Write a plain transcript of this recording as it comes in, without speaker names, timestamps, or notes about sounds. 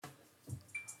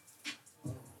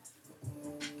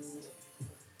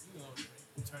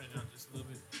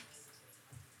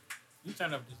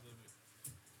turn up just a little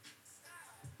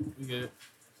bit. We good.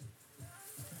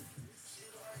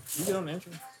 You get on the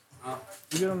intro.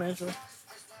 You get on the intro.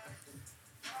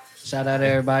 Shout out to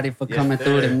everybody for coming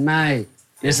through tonight.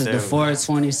 This is the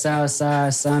 420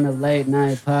 Southside Sauna Late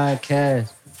Night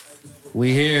Podcast.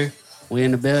 We here. We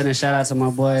in the building. Shout out to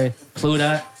my boy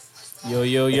Pluto.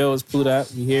 Yo, it's Pluto.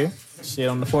 We here. Shit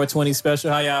on the 420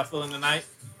 special. How y'all feeling tonight?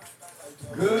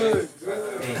 Good.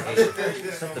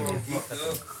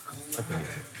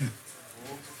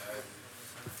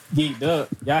 Geeked up.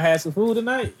 Y'all had some food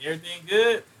tonight? Everything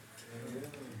good?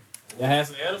 Y'all had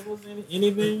some edibles?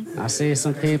 Anything? I see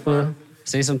some people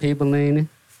leaning.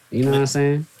 You know what I'm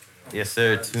saying? Yes,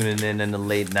 sir. Tuning in the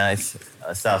late nights,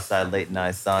 Southside Late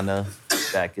Night Sauna,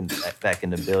 back in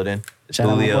the building. It's Shout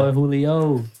out my boy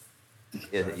Julio.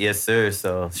 Yes, sir.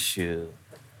 So shoot,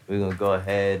 we're gonna go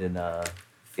ahead and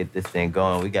get this thing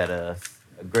going. We got a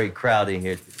great crowd in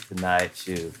here tonight.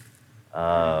 Shoot,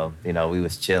 we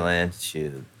was chilling.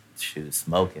 Shoot,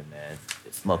 smoking, man.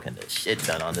 Just smoking the shit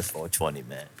ton on this 420,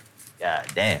 man. God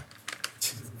damn.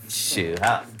 Shoot,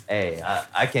 I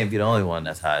can't be the only one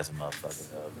that's high as a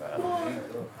motherfucker, though, bro.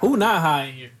 Who not high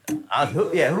in here?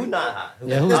 Who not high?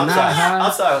 Who's not high?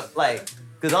 I'm sorry,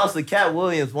 because honestly, Cat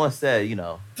Williams once said,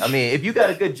 if you got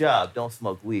a good job, don't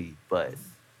smoke weed. But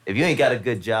if you ain't got a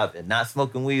good job and not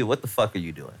smoking weed, what the fuck are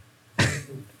you doing?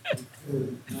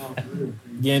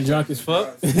 Getting drunk as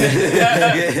fuck?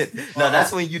 No,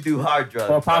 that's when you do hard drugs.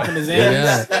 Or popping his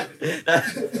ass?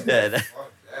 Yeah.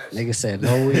 Nigga said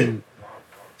no weed.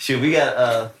 Shoot, we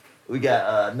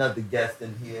got another guest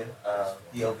in here.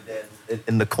 He over there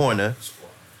in the corner.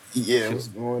 Yeah, what's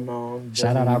going on?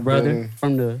 Shout out our brother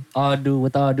from the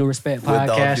With All Due Respect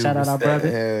podcast. Shout out our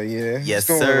brother. Hell yeah. Yes,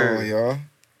 what's sir. going on,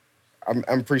 y'all?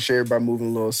 I'm pretty sure everybody moving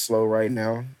a little slow right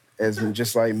now,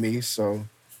 just like me. So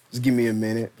just give me a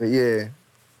minute. But yeah,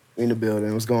 we in the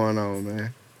building. What's going on,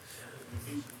 man?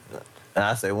 And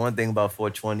I say one thing about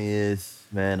 420 is,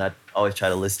 man, I always try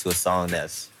to listen to a song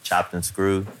that's chopped and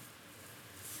screwed.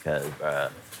 Cause,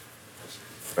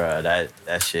 bruh,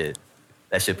 that shit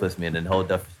puts me in a whole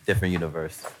different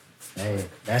universe. Hey,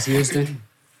 that's Houston.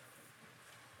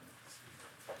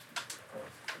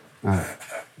 All right.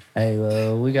 Hey,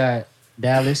 we got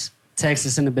Dallas,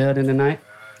 Texas in the building tonight.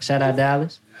 Shout out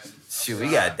Dallas. Shoot, we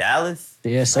got Dallas?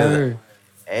 Yes, sir.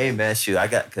 Hey, man, shoot, I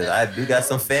do got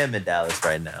some fam in Dallas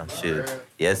right now. Shoot,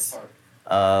 yes.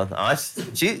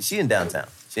 She in downtown.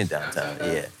 She in downtown.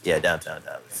 Yeah, downtown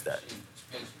Dallas.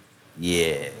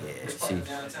 Yeah. She.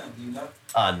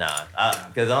 Oh nah.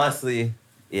 Because honestly,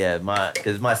 yeah, my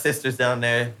sister's down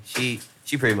there. She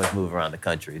pretty much move around the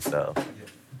country. So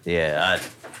yeah,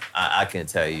 I can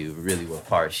tell you really what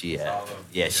part she at.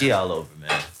 Yeah, she all over,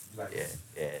 man.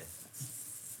 Yeah.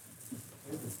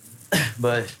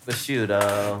 But shoot,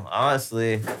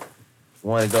 honestly,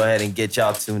 want to go ahead and get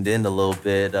y'all tuned in a little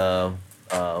bit.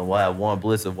 While I want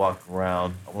Blizzard walk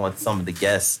around, I want some of the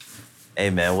guests. Hey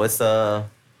man, what's some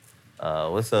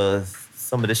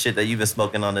of the shit that you've been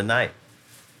smoking on tonight?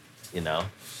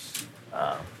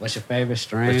 What's your favorite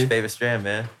strain?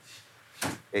 Man?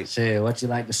 Hey. Shit, what you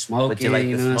like to smoke? What you like to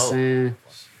know what I'm smoke? saying?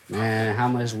 Man, how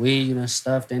much weed,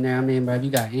 stuffed in there. I mean, bro, if you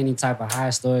got any type of high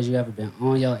stories, you ever been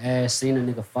on your ass, seen a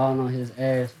nigga falling on his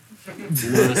ass,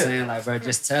 you know what I'm saying? Like, bro,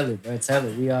 just tell it, bro. Tell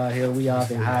it. We all here. We all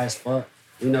been high as fuck.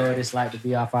 We know what it's like to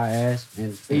be off our ass.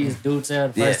 And please do tell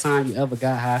the first time you ever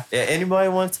got high. Yeah, anybody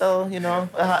want to tell,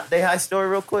 they high story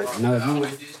real quick? No, if you...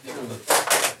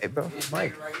 Hey, bro,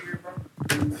 Mike. Right here, bro.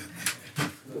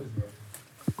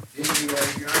 This nigga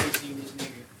right here,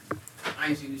 I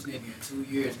ain't seen this nigga in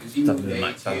 2 years because he moved to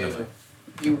ATL.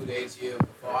 He moved to ATL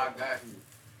before I got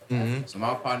here. Mm-hmm. So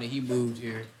my partner, he moved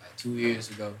here like 2 years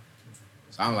ago.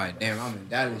 So I'm like, damn, I'm in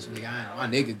Dallas, nigga. My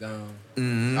nigga gone.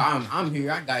 Mm-hmm. So I'm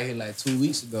here. I got here like 2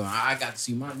 weeks ago. I got to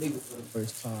see my nigga for the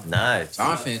first time. Nice. So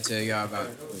I'm finna tell y'all about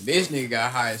this nigga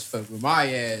got high as fuck with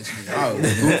my ass. Nigga. I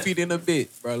was goofy in a bit,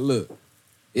 bro. Look,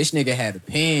 this nigga had a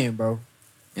pen, bro.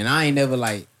 And I ain't never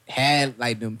had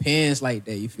them pens like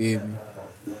that, you feel me?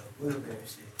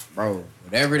 Bro,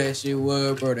 whatever that shit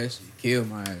was, bro, that shit killed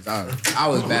my ass. I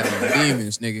was battling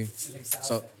demons, nigga.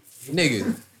 So,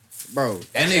 nigga, bro,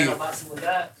 that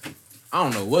nigga, I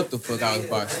don't know what the fuck I was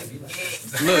boxing.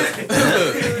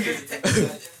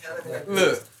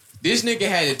 Look. This nigga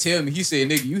had to tell me, he said,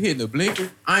 nigga, you hitting a blinker?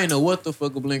 I ain't know what the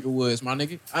fuck a blinker was, my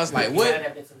nigga. I was like,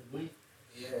 what?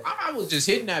 I was just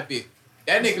hitting that bitch.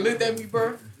 That nigga looked at me,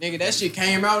 bro. Nigga, that shit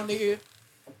came out, nigga.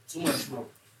 Too much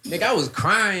smoke. Nigga, I was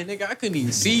crying, nigga. I couldn't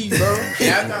even see, bro.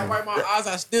 After I wiped my eyes,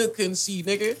 I still couldn't see,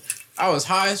 nigga. I was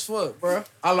high as fuck, bro.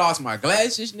 I lost my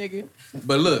glasses, nigga.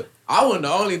 But look, I wasn't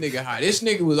the only nigga high. This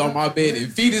nigga was on my bed in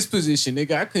fetus position,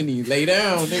 nigga. I couldn't even lay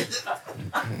down,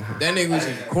 nigga. That nigga was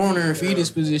in the corner in fetus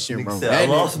position, bro. I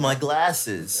lost my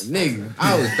glasses. Nigga,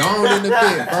 I was gone in the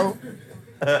bed, bro.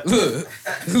 Look.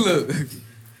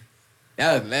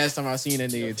 That was the last time I seen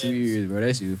that nigga in 2 years, bro.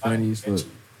 That shit was funny as fuck.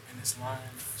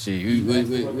 Shit, what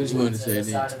you want to say,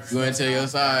 nigga? You want to tell your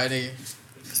side, nigga?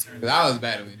 Cause I was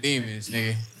battling demons,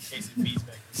 nigga.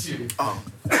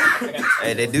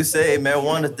 Hey, they do say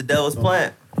marijuana's the devil's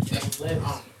plant.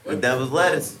 The devil's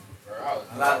lettuce.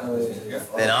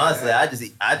 And honestly,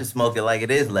 I just smoke it like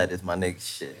it is lettuce, my nigga.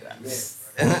 Shit.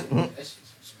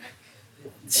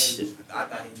 Shit. I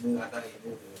thought he knew.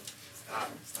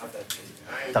 Stop that bitch.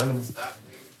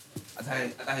 I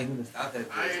thought he knew to stop that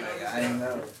bitch. Like, I didn't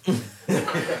know.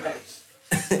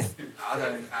 I was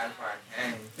already high before I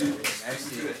came. That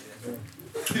shit.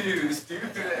 Dude,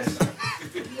 stupid ass.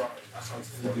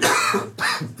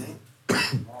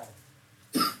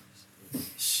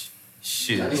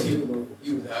 Shoot.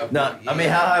 No, I mean,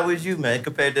 how high was you, man,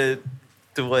 compared to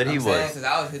what he was? Because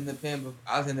I was hitting the pin.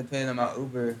 I was hitting the pin on my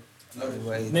Uber.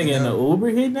 Nigga in the Uber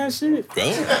hitting that shit? Damn.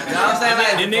 You know what I'm saying?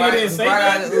 Like, The nigga didn't say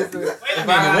that?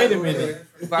 Wait a minute.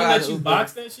 He Before I got let the you Uber.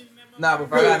 box that shit in that Nah,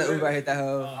 before I got the Uber, I hit that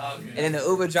hoe. Oh, okay. And then the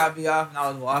Uber dropped me off, and I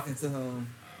was walking to him.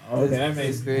 Okay, that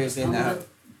makes sense. And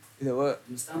you know what?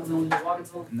 You stumbling when you walking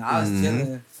to him? Nah, I was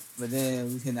chilling, but then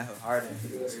we was hitting that hoe harder.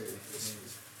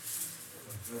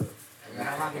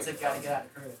 How long it took y'all to get out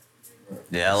of the crib?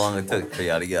 Yeah, how long it took for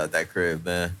y'all to get out that crib,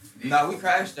 man? Nah, we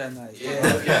crashed that night.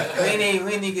 Yeah, we ain't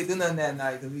even get do nothing that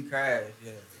night because we crashed.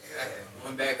 Yeah.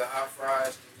 One bag of hot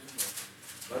fries.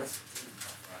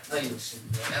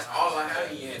 That's all I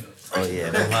had in. Oh yeah,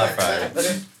 them hot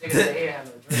fries.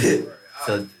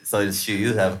 So shoot,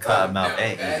 you have cotton mouth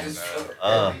ain't eating,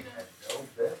 bro.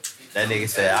 That nigga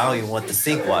said, I don't even want the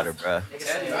sink water, bro. He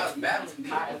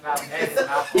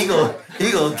gon'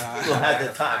 have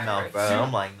the cotton mouth, bro.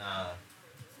 I'm like, nah.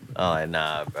 I'm like,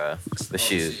 nah, bro. But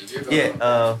shoot.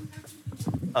 Yeah,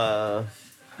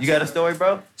 you got a story,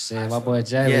 bro? Shit, my boy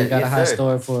Jay, Yeah, he got a yes, hot sir.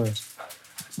 story for us.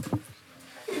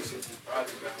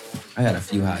 I got a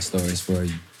few hot stories for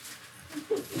you.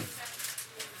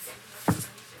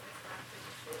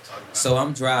 So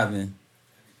I'm driving.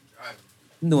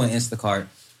 I'm doing Instacart.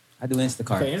 I do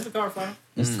Instacart. Okay, Instacart fine.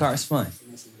 Instacart's fun.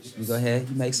 You go ahead,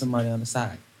 you make some money on the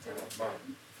side.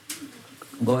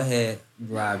 Go ahead,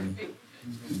 driving,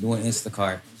 doing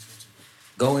Instacart.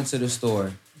 Go into the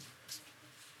store,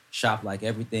 shop like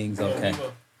everything's okay.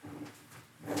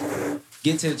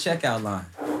 Get to the checkout line.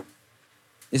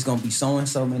 It's gonna be so and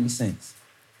so many cents.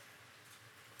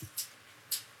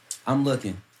 I'm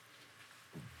looking.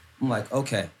 I'm like,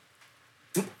 okay.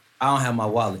 I don't have my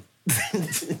wallet.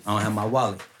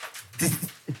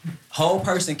 Whole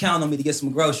person counting on me to get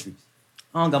some groceries.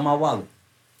 I don't got my wallet.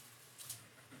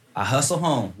 I hustle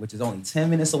home, which is only 10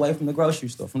 minutes away from the grocery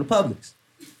store, from the Publix.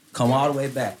 Come all the way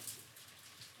back.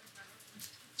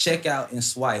 Check out and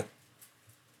swipe.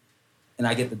 And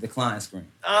I get the decline screen.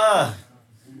 And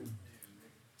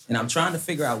I'm trying to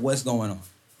figure out what's going on.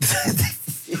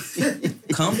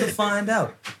 Come to find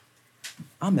out,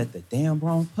 I'm at the damn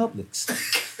wrong Publix.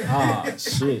 Ah,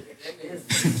 shit.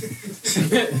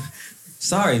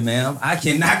 Sorry, ma'am. I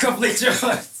cannot complete your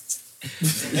That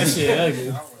shit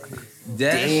ugly.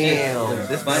 Damn,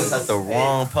 this man's at the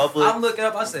wrong public. I'm looking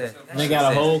up, I said, They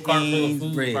got a whole cart full of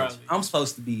food, Bridge. probably. I'm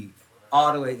supposed to be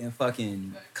all the way in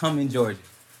fucking Cumming, Georgia.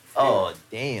 Oh,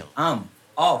 damn. I'm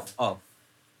off. Damn,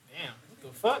 what the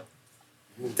fuck?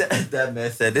 That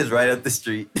man said this right up the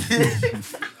street.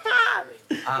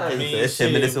 I mean, it's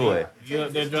 10 minutes shit, away. You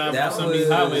up there driving That on some of these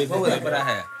highways. what was it that I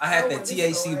had? I had that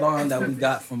THC bomb that we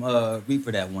got from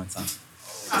Reaper that one time.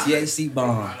 THC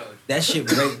bomb. That shit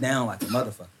break down like a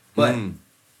motherfucker. But when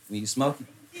you smoke it,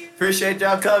 Appreciate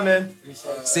y'all coming.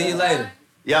 see you later.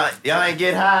 Y'all ain't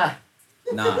get high.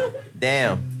 Nah.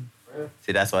 Damn.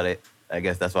 See, I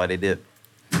guess that's why they did.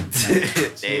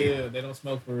 Yeah, they don't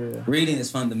smoke for real. Reading is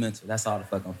fundamental. That's all the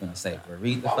fuck I'm finna say, bro.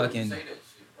 Read the fucking...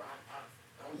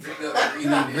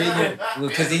 Read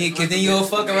because then you'll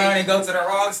fuck around and go to the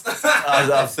wrong store.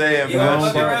 I'm saying, You'll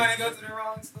fuck bro. around and go to the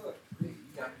wrong store.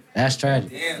 That's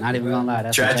tragic. Damn, Not even gonna lie.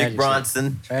 That's some Tragic shit.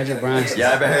 Bronson. Tragic Bronson. Y'all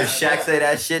ever heard Shaq say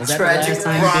that shit? Was that the Tragic last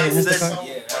time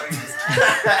you did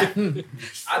Bronson. Instacart?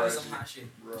 I do some hot shit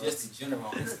just in general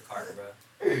on Instacart, bro.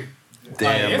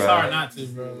 Damn, it's bro. hard not to,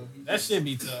 bro. That should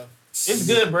be tough. It's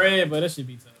good bread, but that should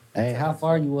be tough. Hey, how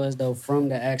far you was though from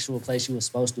the actual place you was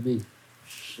supposed to be?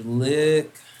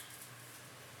 Slick.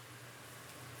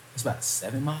 It's about a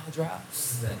 7-mile drive.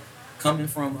 Coming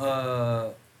from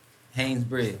Haynes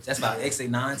Bridge. That's about exit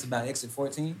 9 to about exit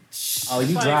 14. Oh,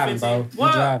 you Like driving, 15. bro. You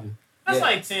What? driving. That's Yeah.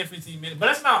 like 10, 15 minutes. But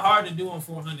that's not hard to do on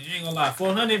 400. I ain't gonna lie.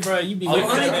 400, bro, you be Oh, looking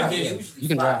you at can that drive. video. You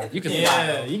can drive. You can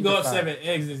Yeah, fly. you go up fly. 7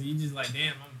 exits, you just like,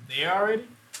 damn, I'm there already?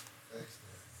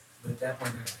 But at that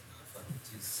point, you're like, fuck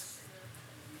it, just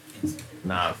cancel.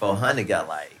 Nah, 400 got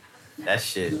like that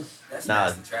shit. That's Nah,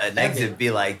 nasty traffic. an exit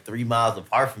be like 3 miles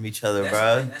apart from each other,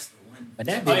 bro. That's the one. But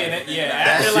that Oh, bitch, yeah, That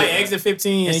after like shit- exit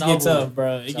 15, It's it gets over. tough,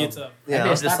 bro. It It's gets over. tough. Yeah, That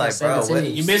I'm bitch just stop like, at bro, what?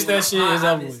 17. You missed that shit, it's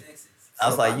over with. I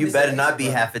was like, you better not be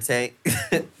half a tank.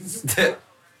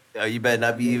 Yo, you better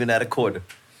not be even at a quarter.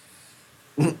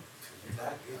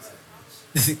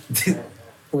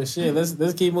 Well, shit,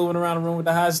 let's keep moving around the room with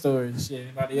the high stories. Shit,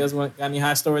 anybody else got any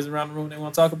high stories around the room they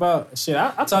want to talk about? Shit,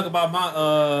 I'll talk about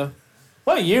my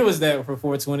what year was that for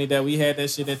 420 that we had that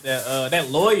shit at that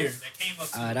lawyer that came up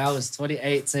to that was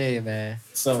 2018, man.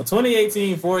 So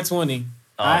 2018 420.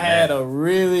 Oh, I had man. a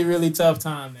really, really tough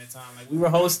time that time. Like we were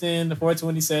hosting the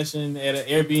 420 session at an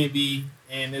Airbnb,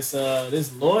 and this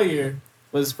lawyer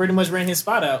was pretty much renting his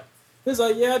spot out. He was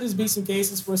like, "Yeah, I just beat some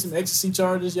cases for some ecstasy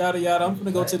charges, yada yada. I'm gonna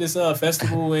go to this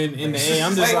festival in the A."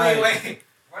 I'm just wait.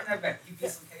 Run that back. You get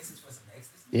some cases for some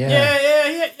ecstasy?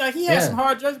 yeah. He had Yeah. some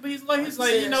hard drugs, but he's like,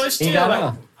 you know, it's He chill. got Like,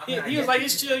 off. he was like,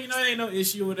 it's chill, you know, it ain't no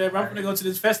issue, whatever. I'm gonna go to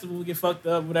this festival, get fucked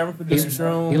up, whatever, for do some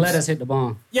shrooms. He let us hit the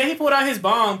bomb. Yeah, he pulled out his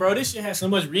bomb, bro. This shit had so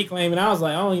much reclaim, and I was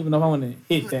like, I don't even know if I want to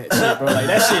hit that shit, bro. Like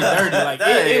that shit dirty. Like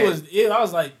I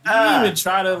was like, you didn't even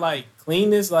try to like clean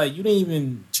this. Like you didn't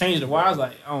even change the wire. I was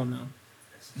like, I don't know.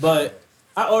 But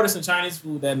I ordered some Chinese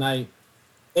food that night.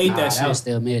 Ate Nah, that shit. was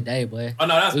still midday, boy. Oh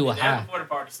no, that's we were high. before the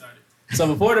party started. So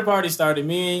before the party started,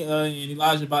 me and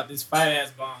Elijah bought this fat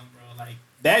ass bomb, bro. Like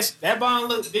that bomb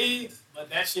looked big, but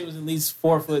that shit was at least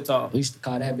 4 foot tall. We used to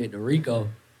call that bitch the Rico.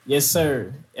 Yes,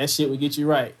 sir. That shit would get you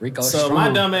right. Rico so strong. my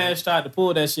dumb ass tried to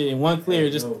pull that shit in one clear,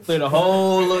 just clear the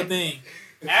whole little thing.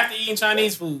 After eating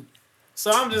Chinese food.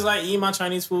 So I'm just like eating my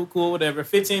Chinese food, cool, whatever.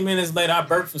 15 minutes later, I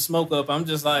burped some smoke up. I'm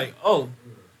just like, oh,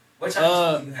 What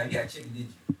Chinese food you have? You had chicken, did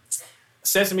you?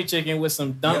 sesame chicken with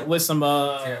some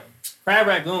Yep. crab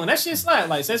ragoon. That shit slap.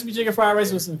 Like sesame chicken fried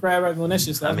rice with some crab ragoon. That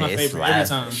shit slap. I mean, That's my it favorite every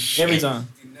time. slaps. Every time.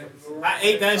 I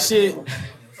ate that shit.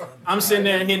 I'm sitting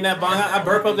there hitting that bong. I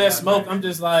burp up that smoke. I'm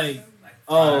just like,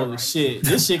 oh shit,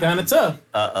 this shit kind of tough.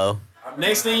 Uh-oh.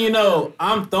 Next thing you know,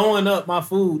 I'm throwing up my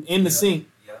food in the sink.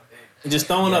 And just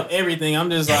throwing up everything. I'm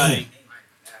just like,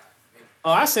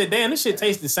 oh, I said, damn, this shit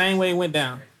tastes the same way it went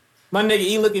down. My nigga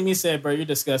E looked at me and said, bro, you're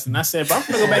disgusting. I said, bro, I'm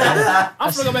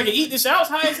gonna go back and eat this shit. I was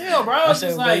high as hell, bro. I was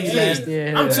just like, you nasty hey,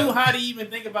 as I'm hell. too high to even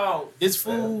think about this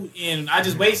food, and I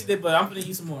just wasted it, but I'm gonna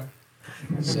eat some more.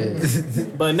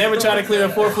 Shit. But never try to clear a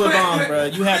 4 foot bomb, bro.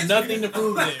 You have nothing to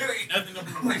prove there. Nothing to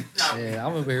prove. Yeah,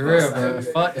 I'm gonna be real, bro.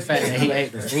 Fuck the fact that he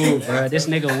ate the food, bro. This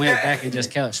nigga went back and just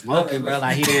kept smoking, bro.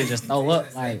 Like he didn't just throw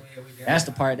up. Like that's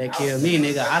the part that killed me,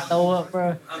 nigga. I throw up,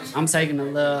 bro. I'm taking a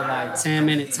little like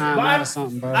 10-minute time out or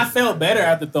something, bro. I felt better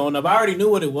after throwing up. I already knew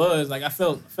what it was. Like I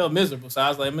felt miserable, so I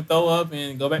was like, I'm gonna throw up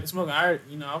and go back to smoking. I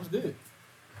was good.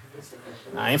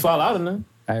 I ain't fall out of nothing.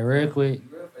 All right, real quick.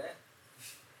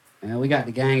 Man, we got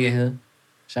the gang in here.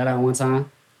 Shout out one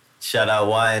time. Shout out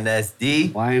YNSD.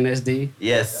 YNSD.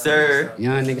 Yes, sir.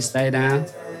 Young nigga, stay down.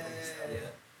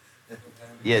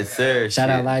 Yes, sir. Shout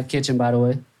out Shit. Live Kitchen, by the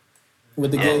way. With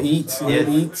the good eats, Yeah. good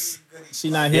eats. She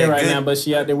not here Yeah, right good. now, but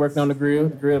she out there working on the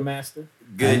grill master.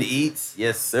 Good eats.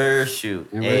 Yes, sir.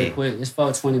 Shoot. And Hey. real quick, it's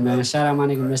 420, man. Shout out my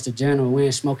nigga, Mr. General. We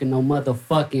ain't smoking no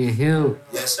motherfucking him.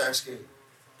 Yes, sir, Skid.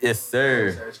 Yes,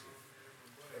 sir.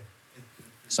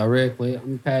 So real quick, I'm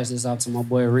gonna pass this off to my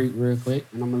boy Reek real quick,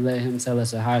 and I'm gonna let him tell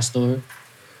us a high story.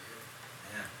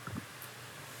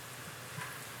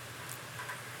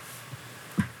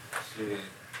 Shit.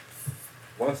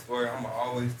 One story I'ma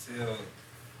always tell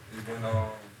is when I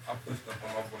pushed up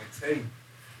on my boy Tate.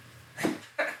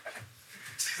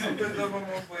 I pushed up on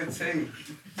my boy Tate,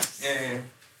 and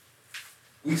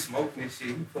we smoking this shit.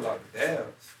 He pull out the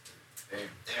dabs.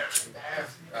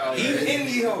 He hitting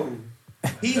these hoes.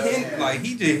 He hitting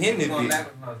he just hitting that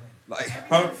bitch. Like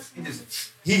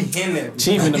he hitting that bitch.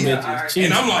 Cheaping the bitches.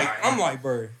 And I'm like,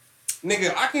 bro,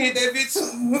 nigga, I can hit that bitch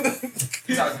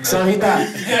too. So he thought.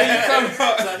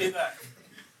 So he thought.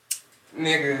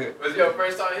 Nigga, Was your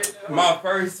first time hitting that? my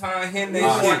first time hitting I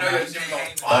that want to know shit. your shit was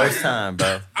on fire. First time,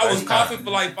 bro. I was coughing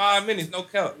for like 5 minutes, no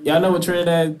cap. Y'all know what Trey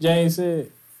that James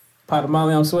said? Pot of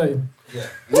Molly, I'm sweating. Yeah.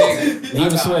 Nigga, He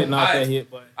was sweating off I- that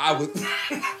hit, but I was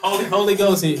Holy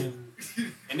Ghost hit him.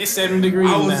 And it's 7 degrees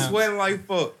I was now. sweating like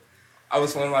fuck. I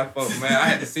was feeling like fuck, man. I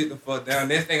had to sit the fuck down.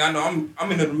 Next thing I know,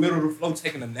 I'm in the middle of the floor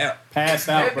taking a nap. Pass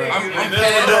out, bro. I'm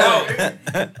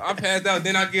passed out. I'm passed out.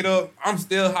 Then I get up. I'm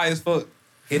still high as fuck.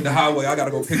 Hit the highway. I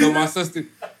gotta go pick up my sister.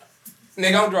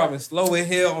 Nigga, I'm driving slow as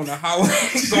hell on the highway,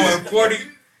 going 40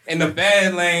 in the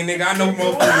fast lane. Nigga, I know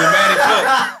motherfuckers are mad as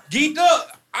fuck. Geeked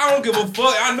up. I don't give a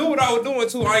fuck. I knew what I was doing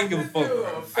too. I ain't give a fuck.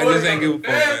 I just ain't give a fuck,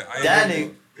 man. That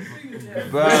nigga.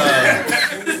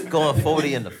 Bro, going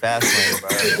 40 in the fast lane, bro.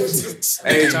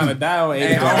 Hey, trying to die on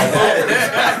 80.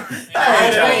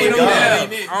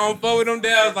 I don't fuck with them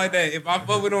dabs like that. If I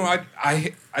fuck with them,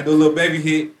 I do a little baby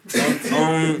hit.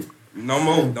 No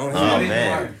more. Don't hit Oh, me.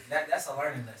 man. That's a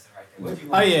learning lesson right there. What you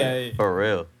Oh, yeah. For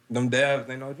real. Them dabs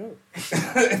ain't no joke.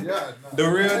 The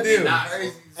real deal.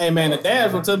 Hey, man, the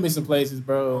dabs will took me some places,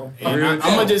 bro. And Real I'm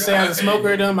going to just say, as a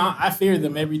smoker of them, I fear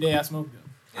them every day I smoke them.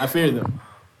 I fear them.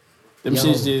 Them Yo.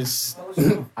 shit's just...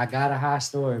 I got a high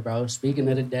story, bro. Speaking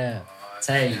of the dab,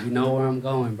 Tay, you know where I'm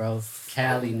going, bro.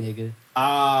 Cali, nigga.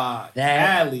 Cali.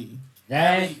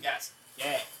 That, Cali got some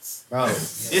gas. bro.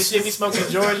 This shit we smoke in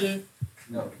Georgia,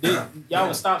 y'all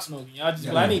would stop smoking. Y'all just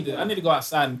be like, I need to go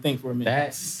outside and think for a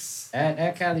minute.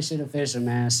 That Cali shit official,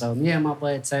 man. So me and my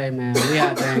boy Tay, man, we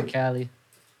out there in Cali.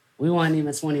 We weren't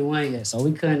even 21 yet, so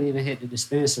we couldn't even hit the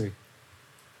dispensary.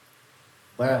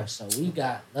 Bruh, so we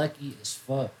got lucky as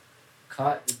fuck.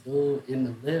 Caught the dude in the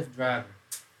Lyft driver.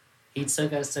 He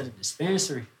took us to the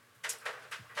dispensary.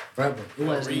 Bruh, but it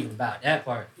wasn't even about that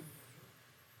part.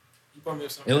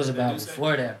 It was about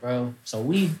before that, bro. So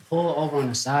we pull over on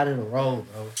the side of the road,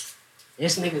 bro.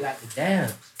 This nigga got the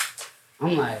dabs.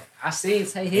 I'm like, I seen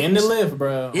Tay hit In the lift,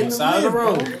 bro. On the side of the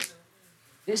road. Bro.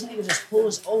 This nigga just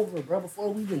pulls over, bro,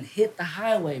 before we even hit the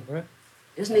highway, bro.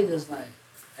 This nigga's like,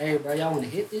 hey, bro, y'all want to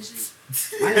hit this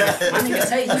shit? My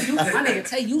nigga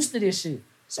Tay used to this shit.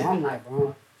 So I'm like,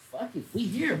 bro, fuck it. We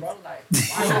here, bro. Like,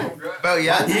 why not? Bro,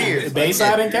 y'all here.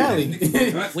 Bayside in Cali.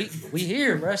 we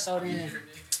here, bro. So then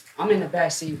I'm in the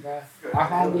back seat, bro. Our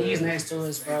homie, he's next to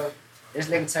us, bro. This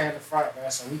nigga Tay at the front, bro.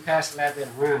 So we passed that bit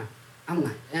around. I'm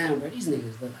like, damn, bro, these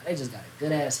niggas look like they just got a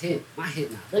good ass hit. My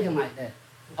hit not looking like that.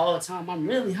 All the time, I'm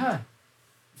really high.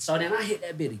 So then I hit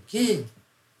that bit again.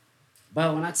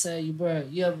 But when I tell you, bro,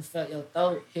 you ever felt your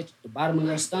throat hit the bottom of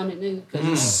your stomach, nigga? Because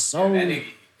it's so...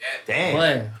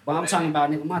 Damn. But I'm talking about,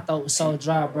 nigga, my throat was so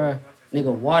dry, bro.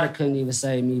 Nigga, water couldn't even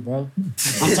save me, bro.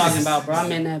 I'm talking about, bro,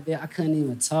 I'm in that bit. I couldn't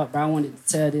even talk, bro. I wanted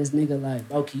to tell this nigga, like,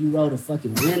 bro, can you roll the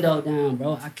fucking window down,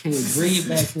 bro? I can't breathe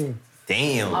back here.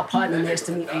 Damn. My partner next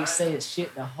to me ain't said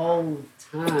shit the whole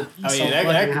time. Oh, yeah,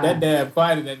 that dab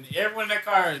quieted. And everyone in that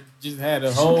car just had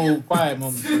a whole quiet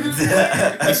moment.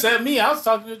 Except me. I was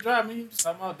talking to the driver. He was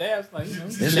talking about dabs. Like, you know,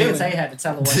 this nigga Tay had to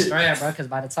tell her what strand, bro, because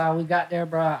by the time we got there,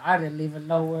 bro, I didn't even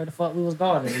know where the fuck we was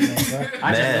going anymore, bro.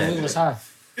 I just knew we was high.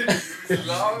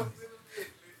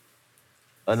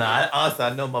 Oh, no, honestly,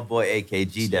 I know my boy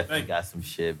AKG definitely got some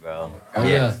shit, bro. Oh,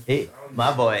 yeah.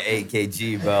 My boy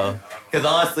AKG, bro. Because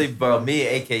honestly, bro, me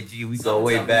and AKG, we go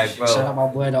way back, bro. Shout out my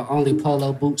boy, the only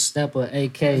polo boot stepper,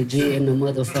 AKG, in the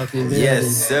motherfucking building. Yes,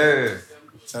 sir.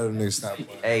 Tell them niggas stop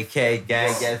playing. AK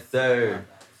gang, yes, sir.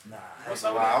 I was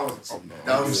on some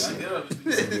dumb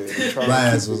shit.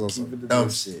 Last was on some dumb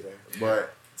shit.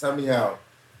 But tell me how,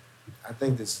 I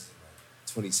think this is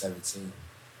like 2017.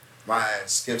 My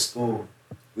ass skipped school.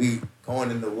 We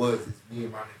going in the woods. It's me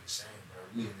and my nigga Shane, bro.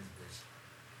 We in this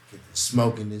bitch. Get the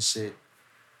smoking this shit.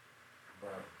 Bro,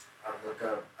 I look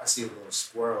up. I see a little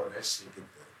squirrel. That shit get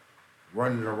the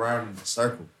running around in a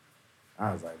circle.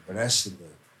 I was like, bro, that shit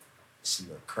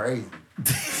look crazy.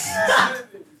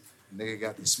 Nigga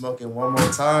got the smoking one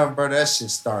more time, bro. That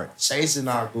shit start chasing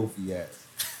our goofy ass.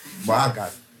 But I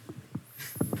got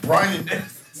running.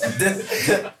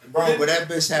 Bro, but that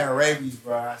bitch had rabies,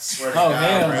 bro. I swear to God,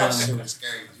 hell bro. That no. shit was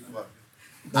scary as you fuck.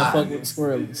 Don't fuck with the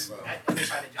squirrels.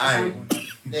 I ain't,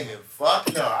 nigga,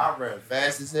 fuck no. I ran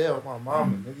fast as hell with my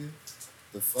mama, nigga.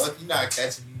 The fuck? You not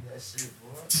catching me that shit, boy.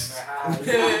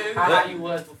 How high you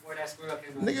was before that squirrel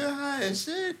came out? Nigga high as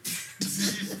shit.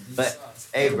 But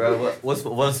hey, bro,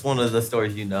 what's one of the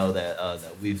stories you know that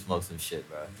we've smoked some shit,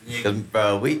 bro? 'Cause,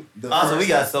 bro, we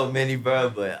got so many, bro.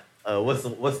 But what's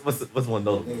one of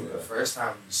those? Nigga, the first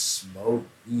time we smoked,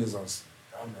 we was on some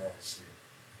dumbass shit.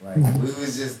 Like we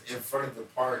was just in front of the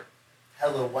park,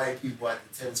 hella white people at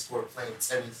the tennis court playing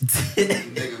tennis.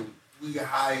 Nigga, we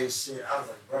high as shit. I was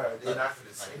like, bro, they not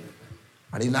gonna say nothing.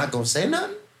 Are they not gonna say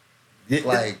nothing?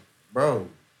 Like, bro,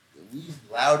 we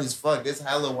loud as fuck. There's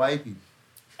hella white people.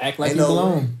 Act like Ain't you no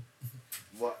belong. way.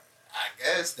 Well, I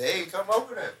guess they ain't come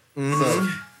over there. Mm-hmm. So,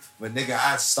 but nigga,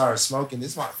 I started smoking.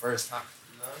 This is my first time.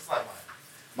 You know, it's like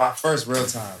my first real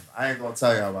time. I ain't gonna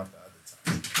tell y'all about the other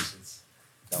time. It just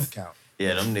don't count.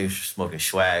 Yeah, them niggas smoking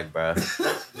swag, bro. them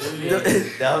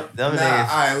niggas. All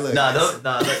right, look.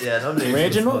 Yeah, them niggas.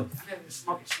 Reginald?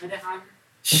 Smoking Schmidenheimer.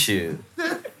 Shoot.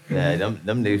 Yeah, them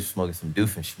niggas smoking some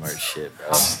Doofenshmirtz shit, bro.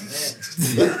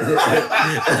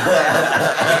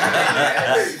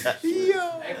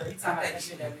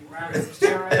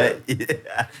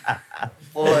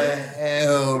 Boy,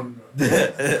 hell no.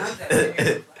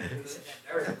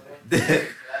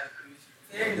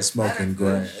 Nigga smoking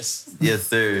grass. Yes,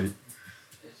 sir.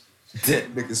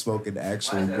 Nigga smoking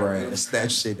actual grass.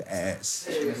 That shit ass.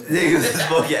 Niggas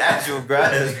smoking actual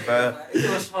grass, bro.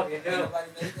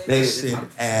 That shit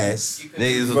ass.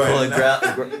 Niggas was pulling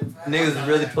niggas was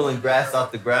really pulling grass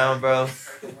off the ground, bro.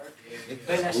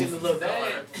 That shit was a little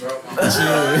bad.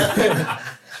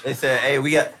 They said, hey,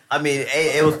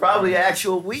 hey, it was probably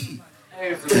actual weed.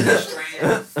 Hey, I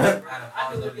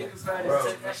knew niggas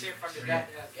took that shit from the goddamn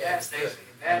gas station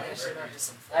and bag that shit up in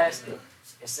some plastic.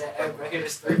 It said, hey, bro, here,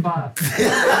 this 3.5.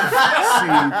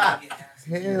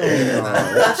 Hell no.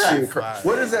 That shit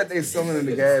what is that they selling in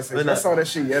the gas station? I saw that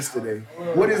shit yesterday.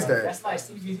 What is that? That's like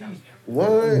CBD.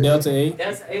 What? Delta 8.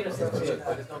 Delta 8 or some shit.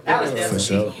 That was Delta 8.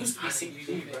 sure. It used to be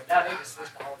CBD, but now they just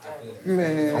switched the whole thing.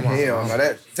 Man, hell no.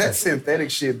 That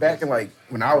synthetic shit back in like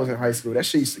when I was in high school, that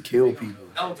shit used to kill people.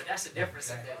 No, but that's the difference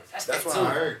in that. That's what K2. I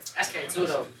heard. That's K2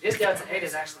 though. This Delta 8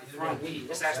 is actually from weed.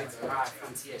 It's actually derived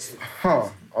from THC. Huh.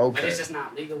 But Okay. it's just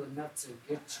not legal enough to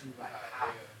get you like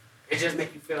high. It just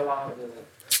make you feel all the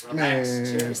relaxed. Man.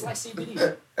 Shit. It's like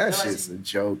CBD. That shit's a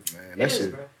joke, man. It That is,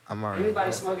 shit. bro. I'm already.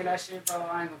 Anybody smoking that shit, bro,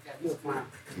 I ain't gonna cap you a clown.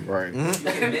 Right. You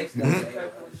can mix that.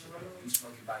 You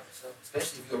smoke it by yourself,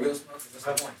 especially if you're a real smoker. What's the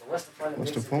point? So what's the point of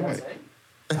What's the mixing point? Delta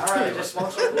 8? All right, just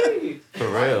smoke some weed. For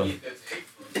real.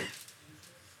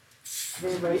 I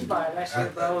mean, bro, you buy that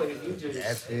shit, bro, and you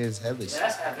just... That is heavy. Yeah,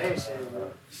 that's how bad shit, bro. I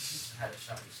had a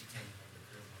shot, she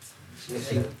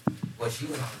came. She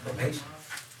was on probation.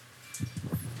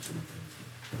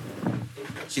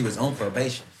 She was on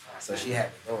probation, so she had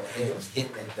to go ahead and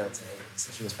hit that Delta 8.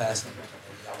 So she was passing.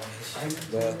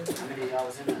 Well, How many of y'all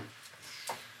was in there?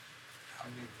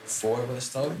 4 of us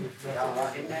told me. Y'all all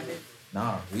hitting that bitch?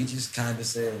 Nah, we just kind of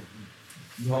said,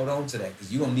 you hold on to that,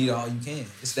 because you're going to need all you can.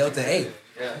 It's Delta 8.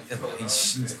 Yeah.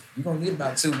 You're going to need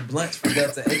about 2 blunts for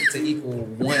Delta 8 to equal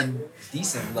 1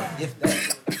 decent blunt, if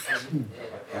that.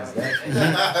 Exactly.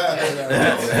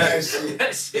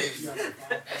 That shit.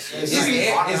 It's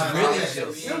really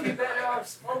just... You'll be better off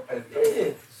smoking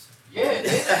this. Yeah, I'd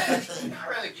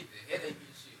rather get the headache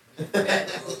and shit.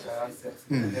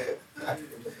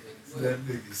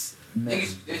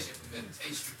 Niggas do that shit for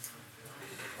meditation.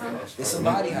 It's a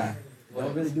body high.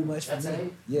 Don't really do much for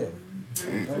me. Yeah.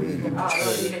 Don't really do Oh, much no, for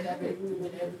you me. hit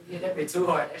that bitch too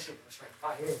hard. That shit was straight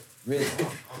fire. Really.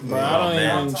 Bro, I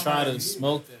don't even try to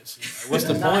smoke that shit. Like, what's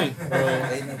the point, bro?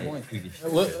 Ain't no point.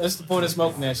 What's the point of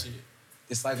smoking that shit?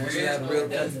 It's like once you have a real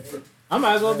Delta. I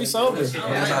might as well be sober. I'd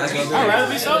rather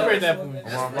be sober at that point.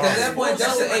 Because at that point,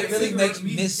 Delta 8 really makes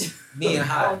you miss being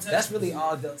high. That's really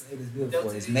all Delta 8 is good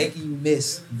for. It's making you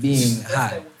miss being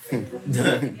high.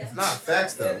 Nah,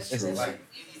 facts though. It's true. Like,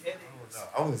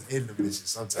 I was in the bitches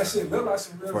sometimes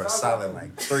for a solid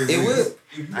like 3 weeks. It would.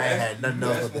 I ain't had nothing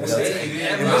else but the Delta 8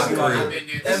 in my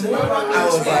crib. That's I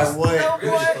was like,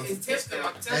 what? It's testing.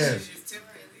 I'm telling you, it's testing.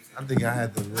 I think I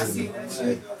had the really.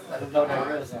 Let them know that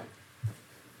real zone.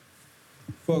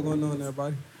 What's going on,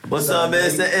 everybody? What's up,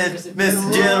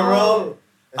 Mr. General?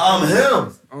 I'm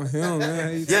him. I'm him,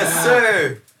 man. Yes,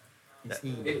 sir.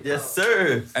 Yes,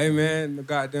 sir. Hey, man,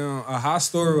 goddamn, a hot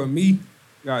story with me.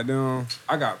 Goddamn,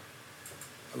 I got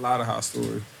a lot of hot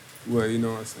stories. Well, you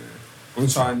know what I'm saying? I'm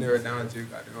trying to narrow it down to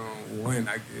goddamn one,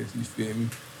 I guess. You feel me?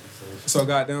 So,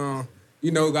 goddamn,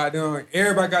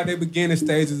 everybody got their beginning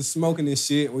stages of smoking and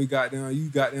shit. You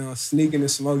goddamn sneaking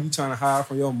and smoke. You trying to hide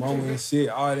from your mama and shit.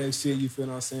 All that shit, you feel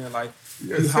what I'm saying? Like,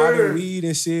 you hiding weed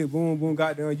and shit. Boom, boom,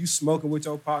 goddamn. You smoking with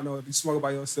your partner. If you smoking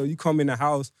by yourself, you come in the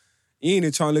house. You ain't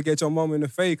even trying to look at your mama in the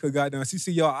face because, goddamn, she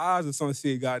see your eyes or some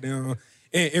shit, goddamn.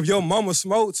 And if your mama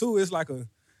smoke, too, it's like a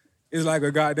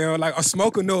goddamn, like a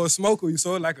smoker know a smoker.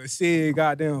 So it's like a shit,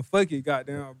 goddamn, fuck it,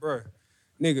 goddamn, bro.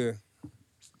 Nigga,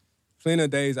 plenty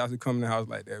of days after coming to the house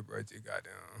like that, bro, just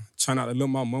goddamn. Trying not to look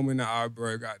my mama in the eye,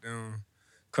 bro, goddamn.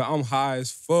 Cause I'm high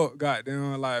as fuck,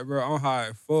 goddamn. Like, bro, I'm high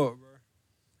as fuck, bro.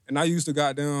 And I used to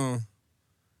goddamn,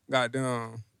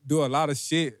 do a lot of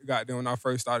shit, goddamn, when I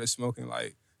first started smoking.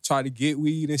 Like, try to get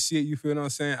weed and shit, you feel what I'm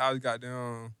saying? I was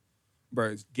goddamn,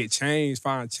 bro, get change,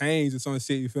 find change or some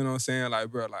shit, you feel what I'm saying? Like,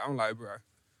 bro, like, I'm like, bro,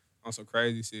 on some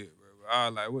crazy shit, bro. I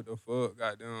was like, what the fuck,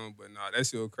 goddamn? But nah, that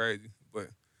shit was crazy. But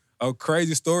a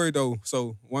crazy story, though.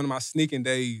 So one of my sneaking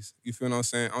days, you feel what I'm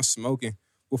saying? I'm smoking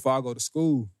before I go to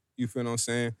school. You feel what I'm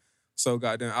saying? So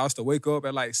goddamn, I used to wake up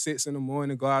at like 6 in the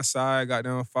morning, go outside,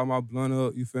 goddamn, fire my blunt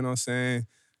up. You feel what I'm saying?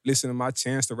 Listen to my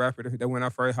Chance the Rapper. That when I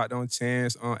first hopped on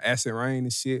Chance, on Acid Rain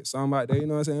and shit. Something like that, you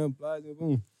know what I'm saying? Blah, blah,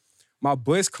 boom. My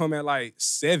bus come at like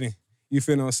 7. You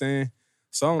feel what I'm saying?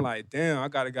 So I'm like, damn, I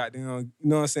gotta goddamn, you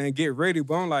know what I'm saying, get ready.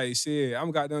 But I'm like, shit, I'm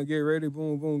goddamn get ready,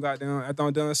 boom, boom, goddamn. After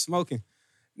I'm done smoking,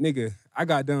 nigga, I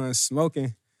got done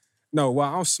smoking. No,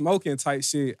 while I'm smoking type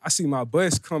shit, I see my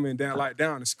bus coming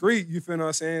down the street, you feel what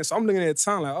I'm saying? So I'm looking at the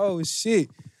time like, oh shit.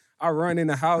 I run in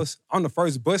the house on the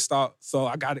first bus stop, so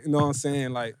I got it, you know what I'm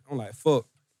saying? Like, I'm like, fuck.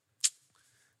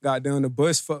 Goddamn, the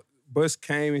bus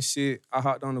came and shit. I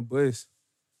hopped on the bus.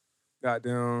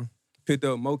 Goddamn, picked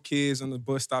up more kids on the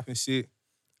bus stop and shit.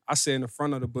 I sat in the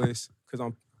front of the bus, cause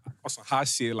I'm on some hot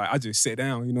shit, like I just sat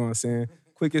down, you know what I'm saying?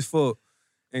 Quick as fuck.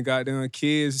 And goddamn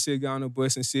kids and shit got on the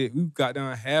bus and shit. We got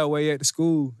down halfway at the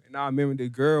school. And I remember the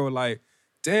girl was like,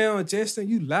 damn, Justin,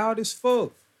 you loud as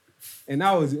fuck. And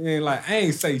I was in like, I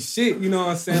ain't say shit, you know what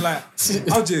I'm saying? Like,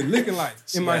 I'm just looking like,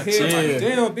 in my head, like,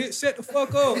 damn, bitch, shut the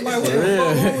fuck up. Like, what the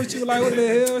fuck wrong with you? Like, what the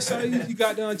hell? So you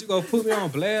got down, you go put me on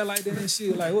blast like that and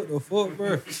shit. Like, what the fuck,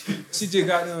 bro? She just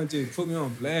got down and just put me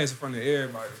on blast in front of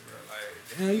everybody, bro.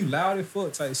 Like, damn, you loud as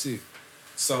fuck type shit.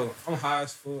 So I'm high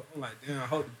as fuck. I'm like, damn, I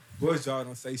hope the bus y'all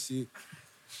don't say shit.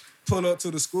 Pull up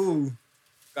to the school.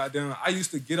 Goddamn, I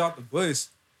used to get off the bus.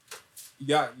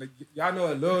 Y'all know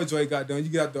at Lovejoy, goddamn, you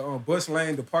got the bus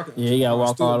lane, the parking. Yeah, you gotta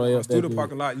walk all the way up through the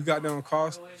parking lot. You got down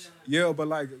across. Yeah, but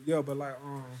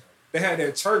they had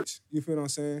that church. You feel what I'm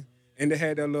saying? And they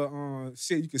had that little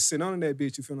shit you could sit on that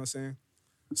bitch. You feel what I'm saying?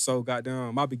 So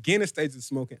goddamn, my beginning stage of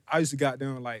smoking, I used to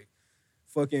goddamn like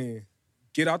fucking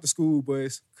get out the school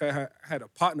bus. Cause I had a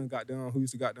partner goddamn who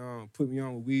used to goddamn put me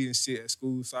on with weed and shit at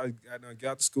school. So I goddamn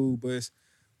get out the school bus.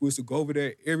 We used to go over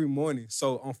there every morning.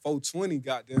 So on 420,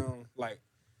 goddamn, like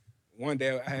one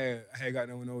day I had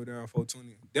goddamn went over there on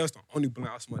 420. That was the only blunt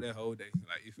I smoked that whole day.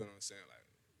 Like, you feel what I'm saying? Like,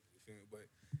 you feel me? But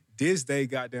this day,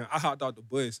 goddamn, I hopped out the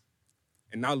bus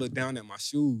and I looked down at my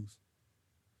shoes.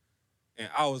 And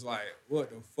I was like, what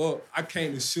the fuck? I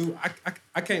came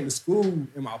to school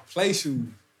in my play shoes.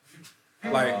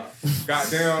 Like,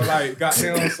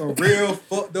 goddamn some real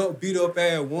fucked up, beat up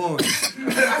ass ones.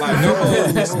 Like, no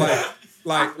hoes,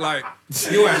 like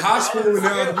you in high school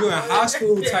now, you in high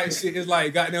school type shit. It's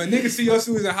like goddamn niggas see your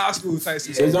shoes in high school type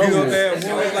shit. So it's you over.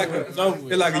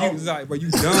 It's like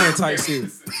you done type shit.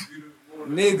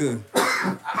 Nigga,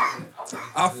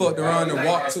 I fucked around and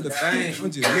walked to the thing.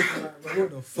 I'm just looking like, what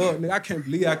the fuck, nigga? I can't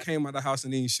believe I came out of the house in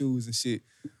these shoes and shit.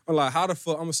 I'm like, how the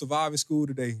fuck I'm gonna survive in school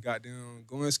today? Goddamn,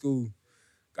 going to school.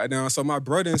 Goddamn, so my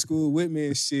brother in school with me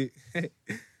and shit.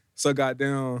 So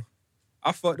goddamn,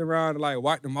 I fucked around and like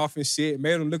wiped them off and shit,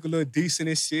 made them look a little decent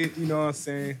and shit, you know what I'm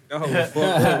saying? That whole fucked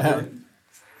up, bro.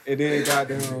 And then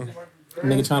goddamn,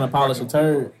 nigga trying to polish a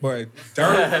turd. Boy,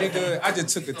 dirt, nigga. I just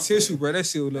took a tissue, bro. That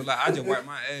shit would look like I just wiped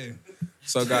my ass.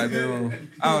 So goddamn,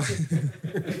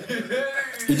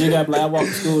 You just got black walk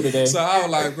to school today. So I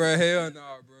was like, bro, hell no,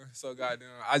 bro. So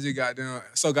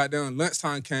goddamn,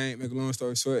 lunchtime came, make a long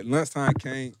story short, lunchtime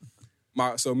came.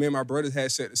 So me and my brothers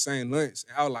had set the same lunch.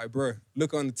 And I was like, bro,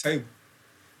 look on the table.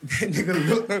 That nigga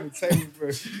looked on the table, bro.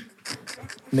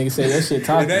 Nigga said that shit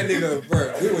talking. And that nigga,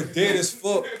 bro, we was dead as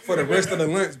fuck for the rest of the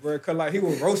lunch, bro. Cause like he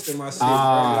was roasting my shit, bro.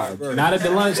 Like, bro. Not at the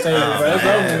lunch table, bro. That's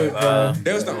over with, bro.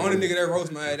 That was the only nigga that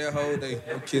roasted my ass that whole day.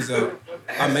 Them kids up.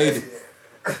 I made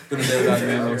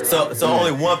it. So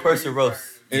only one person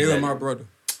roasts. And it was my brother.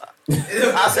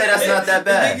 I say that's not that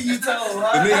bad. The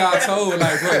nigga I told,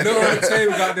 like, bro, look on the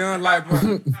table, goddamn, like,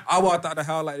 bro. I walked out the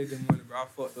house like this morning, bro. I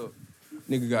fucked up.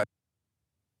 Nigga got.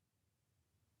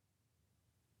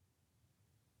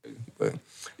 But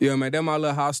yeah, man, that my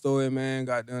little house story, man.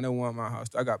 Goddamn, that one my house.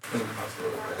 I got plenty of house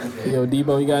story. Yo,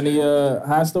 Debo, you got any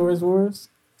high stories for us?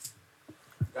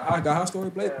 Got house story,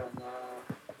 Blake?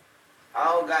 I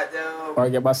don't got them. Or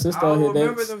get my sister I on don't here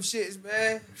remember next. them shits,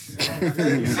 man. I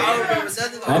don't remember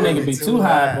nothing. That nigga be too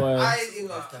high, boy. I ain't even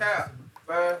gonna cap,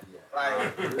 bro.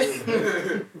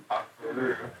 Like,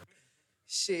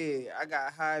 shit, I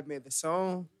got high, made the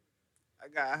song. I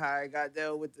got high, got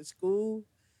there with the school.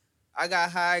 I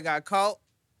got high, got caught.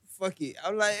 Fuck it.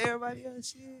 I'm like everybody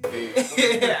else, shit.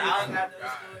 I don't got no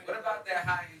story. What about that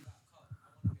high you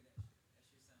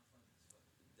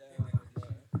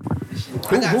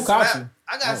Who caught you?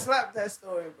 I got slapped that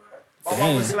story, bro. My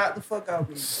mama slapped the fuck out of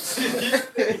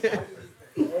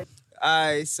me.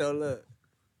 Alright, so look.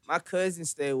 My cousin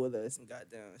stayed with us and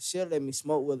goddamn, she'll let me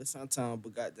smoke with her sometime,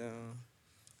 but goddamn,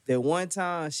 that one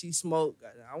time she smoked,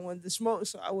 goddamn, I wanted to smoke,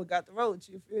 so I would got the roach,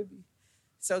 you feel me?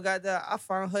 So goddamn, I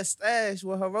found her stash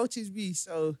where her roaches be,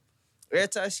 so Every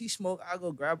time she smoke, I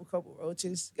go grab a couple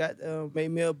roaches, made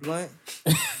me a blunt,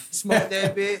 smoke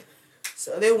that bit.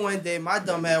 So then one day, my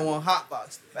dumb ass want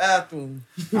hotbox the bathroom.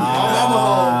 Man.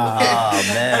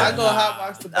 I go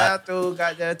hotbox the bathroom,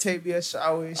 take me a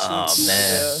shower and shit. Oh,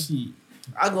 man.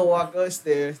 I go walk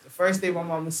upstairs. The first thing my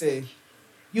mama said,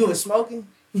 "You was smoking?"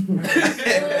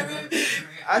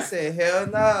 I said, "Hell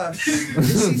nah." She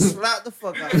slapped the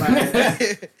fuck out of me.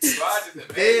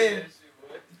 Then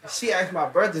she asked my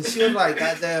brother, she was like,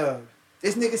 "Goddamn,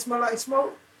 this nigga smell like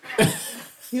smoke?"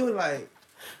 He was like,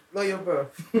 "Blow your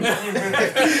breath."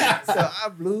 So I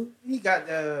blew. He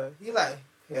like,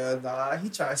 "Hell nah." He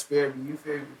tried to spare me, you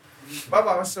feel me? My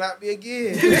mama slapped me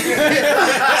again. She like,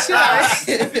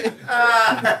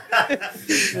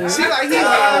 he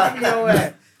hard for your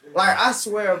ass. Like, I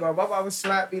swear, bro, my mama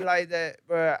slapped me like that,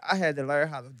 bro. I had to learn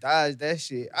how to dodge that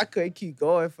shit. I couldn't keep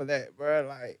going for that, bro.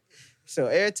 Like, so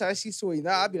every time she swing,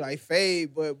 I'd be like,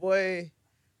 fade. But, boy,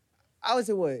 I was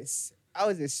in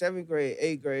 7th grade,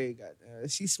 8th grade, goddamn.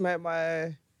 She smacked my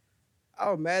ass. I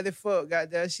was mad as fuck,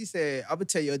 goddamn. She said, "I'm gonna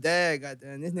tell your dad,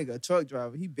 goddamn, this nigga a truck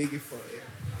driver. He big as fuck."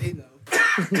 You know.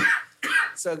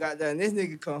 So, goddamn, this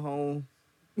nigga come home.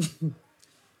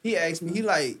 He asked me, he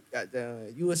like,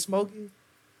 "Goddamn, you was smoking?"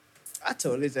 I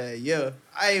told his ass, "Yeah."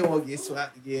 I ain't want to get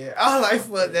slapped again. I was like,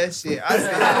 fuck that shit. I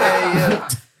said, "Yeah."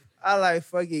 I like,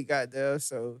 fuck it, goddamn.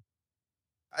 So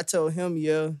I told him,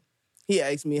 yeah. He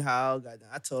asked me how, goddamn.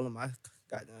 I told him I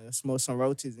goddamn smoked some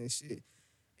roaches and shit.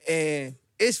 And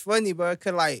it's funny, bro,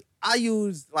 cause like I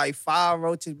used like 5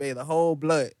 roaches, made the whole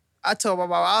blood. I told my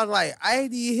mom, I was like, I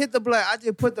ain't even hit the blood. I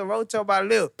just put the roach on my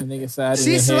lip. She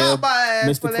slapped my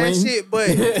ass for that shit, but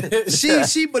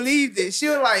she believed it. She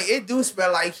was like, it do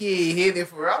smell like he ain't hit it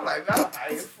for real. I'm like, I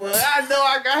know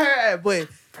I got her ass, but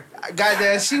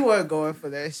goddamn, she wasn't going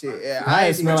for that shit. Yeah, I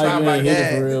ain't even trying my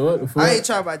dad. I ain't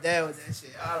trying my dad with that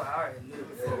shit. I already knew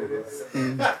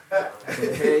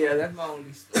it. Hell yeah, that's my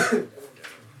only story.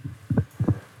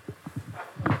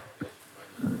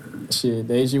 Shit,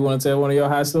 Deja, you want to tell one of your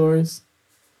high stories?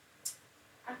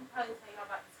 I can probably tell y'all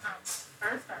about the time I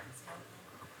first started smoking.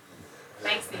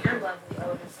 Thanks to your lovely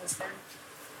older sister.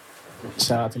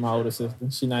 Shout out to my older sister.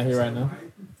 She not here right now.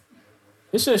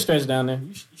 It should stretch down there.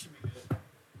 You should be good.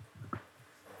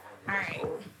 All right.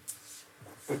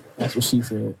 That's what she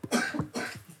said.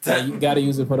 So you got to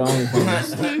use it for the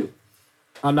OnlyFans.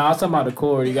 Oh, no, I was talking about the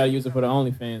cord. You got to use it for the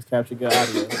OnlyFans. Capture good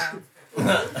audio.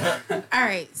 All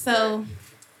right, so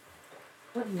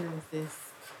what year is this?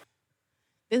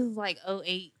 This is like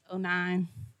 08, 09.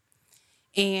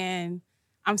 And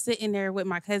I'm sitting there with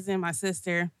my cousin, my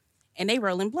sister, and they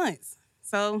rolling blunts.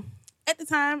 So at the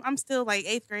time, I'm still like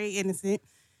 8th grade innocent,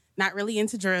 not really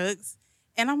into drugs.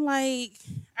 And I'm like,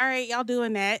 all right, y'all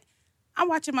doing that. I'm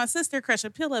watching my sister crush a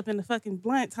pill up in the fucking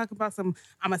blunt, talking about I'm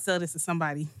going to sell this to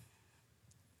somebody.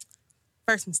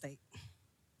 First mistake.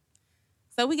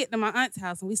 So we get to my aunt's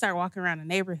house and we start walking around the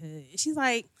neighborhood. She's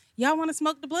like, y'all want to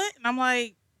smoke the blunt? And I'm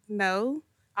like, no.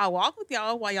 I'll walk with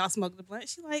y'all while y'all smoke the blunt.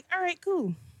 She's like, all right,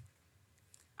 cool.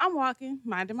 I'm walking,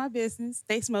 minding my business,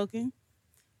 they smoking.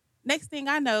 Next thing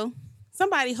I know,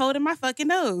 somebody holding my fucking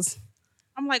nose.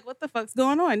 I'm like, what the fuck's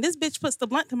going on? This bitch puts the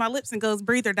blunt to my lips and goes,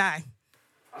 breathe or die.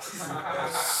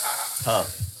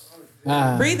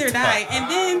 Breathe or die. And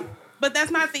then, but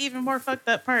that's not the even more fucked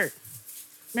up part.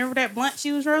 Remember that blunt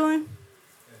she was rolling?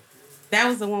 That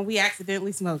was the one we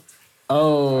accidentally smoked.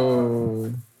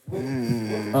 Oh.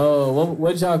 Oh,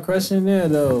 what y'all crushing there,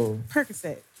 though?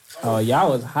 Percocet. Oh,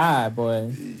 y'all was high,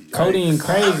 boy. Codeine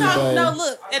crazy, boy. No,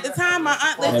 look. At the time, my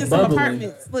aunt lived in some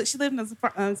apartments. Look, she lived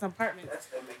in some apartments.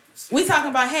 We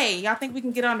talking about, hey, y'all think we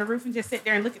can get on the roof and just sit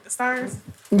there and look at the stars?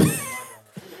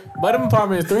 But them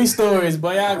apartments 3 stories,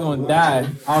 boy, y'all gonna die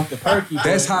off the perky. Boy.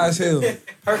 That's high as hell.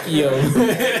 Perky, yo.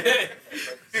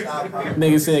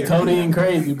 Nigga said codeine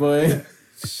crazy, boy.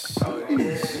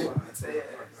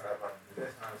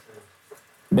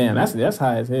 Damn, that's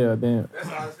high as hell. Damn. That's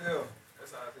high as hell.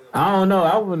 I don't know.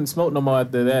 I wouldn't smoke no more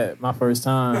after that. My first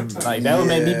time, like that would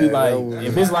make me be like,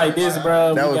 if it's like this,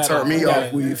 bro, that would turn me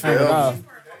off. We forever.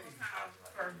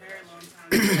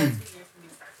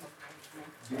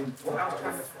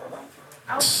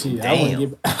 Shit,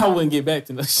 I wouldn't get back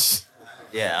to no shit.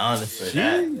 Yeah, honestly,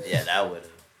 that would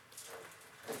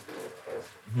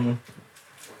have.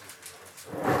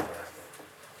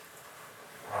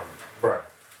 Bruh,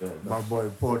 my boy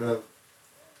pulled up.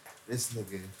 This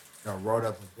nigga rolled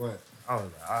up a blunt. I was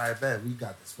like, all right, bet. We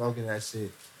got the smoking that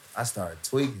shit. I started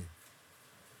tweaking.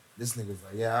 This nigga was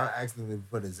like, yeah, I accidentally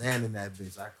put a Xan in that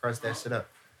bitch. I crushed that shit up.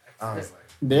 I was like,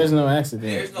 there's no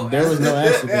accident. There was no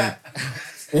accident.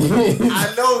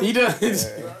 I know. He does.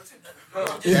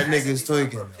 That nigga's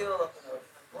tweaking.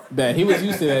 That he was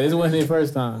used to that. This wasn't his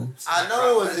first time. I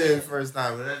know it was his first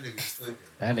time, but that nigga's tweaking.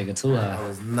 That nigga too high. I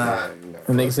was not.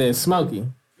 The nigga said Smokey.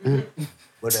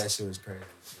 But that shit was crazy.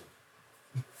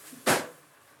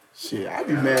 Shit, I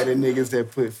be mad at niggas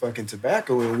that put fucking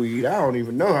tobacco in weed. I don't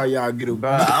even know how y'all get a Bro,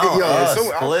 I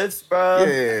don't splits, bro.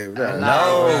 Yeah,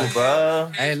 no,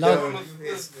 bro. Hey, look.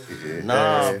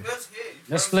 No.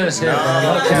 The splits here, bro.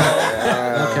 Look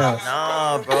out.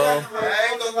 Nah, bro.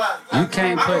 You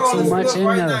can't put too much in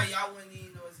there.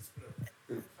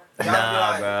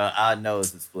 Nah, bro. I know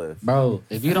it's a split. Bro,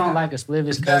 if you don't like a split,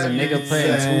 it's because a nigga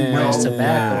putting too much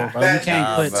tobacco, bro. You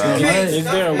can't put too much. Is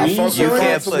there a weed? You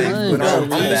can't put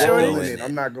tobacco in it.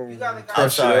 I'm not gonna. I'm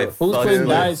sorry. Who's putting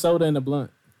diet soda in the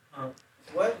blunt?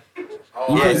 What?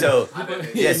 So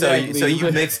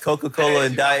you mix Coca-Cola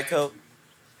and Diet Coke?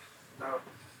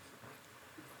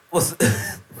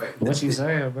 What you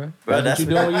saying, bro? Bro, That's what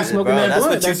you doing when you smoking that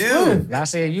blunt. That's what you do. I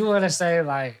said, you want to say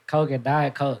like Coke and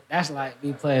Diet Coke. That's like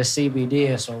me putting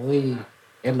CBD or some weed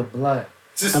in the blunt.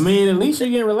 I mean, at least you're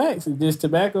getting relaxed. If there's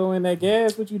tobacco in that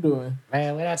gas, what you doing?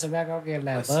 Man, with that tobacco, I'm getting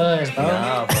that buzz, bro.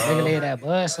 Nah, bro. Nigga need that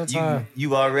buzz sometimes.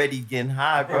 You already getting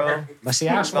high, bro. But see,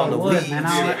 I smoke wood, man.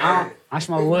 I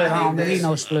smoke wood. I don't need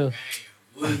no spliff.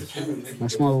 I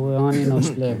smoke wood. I don't need no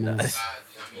spliff, man.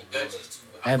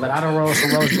 Hey, but I done roll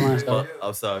some roach blunts, though.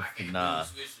 I'm sorry.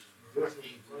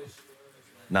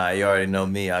 Nah, you already know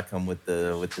me. I come with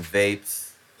the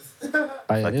vapes.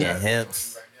 Fucking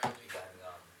hemps.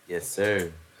 Yes,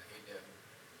 sir.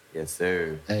 Yes,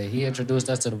 sir. Hey, he introduced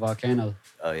us to the volcano.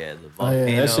 Oh, yeah, the Oh, volcano.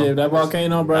 yeah, that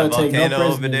volcano, bro, That take no volcano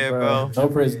prisoners, over there, bro. No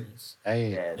prisoners.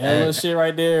 Hey, Yeah, That little shit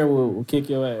right there will kick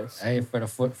your ass. hey, for the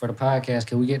podcast,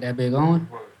 can we get that big on?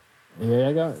 Yeah,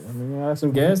 I got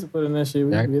some gas to put in that shit.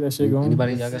 We can get that shit going.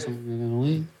 Anybody y'all got some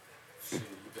weed?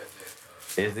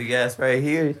 Here's the gas right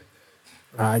here.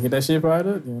 All right, get that shit fired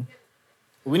up. Yeah.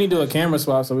 We need to do a camera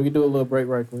swap so we can do a little break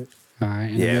right quick. All right,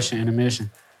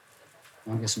 intermission.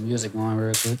 Want to get some music going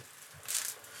real quick.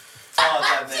 Oh,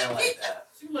 that man like that.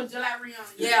 She look just like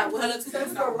Rihanna. Yeah, with her little two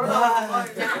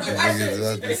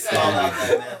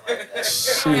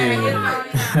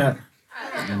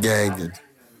Gagging.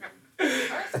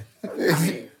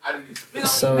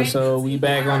 So we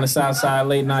back on the Southside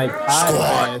Late Night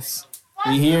Podcast.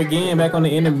 We here again, back on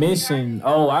the intermission.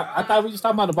 Oh, I thought we was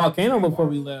talking about the volcano before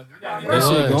we left. That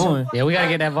shit going. Yeah, we gotta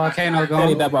get that volcano Gotta going.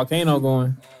 get that volcano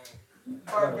going.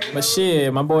 But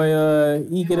shit, my boy,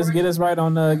 he get us right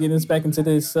on getting us back into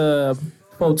this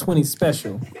 420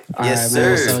 special. Yes,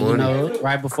 man, sir. So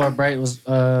right before break was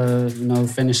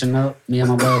finishing up. Me and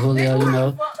my boy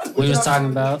Julio, we was talking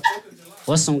about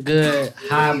what's some good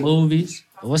high movies,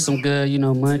 what's some good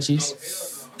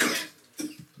munchies.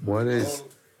 What is?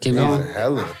 Keep going.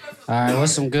 Hella. All right,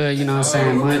 what's some good,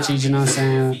 munchies,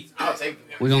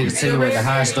 We're going to continue with the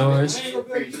high stories. Hey,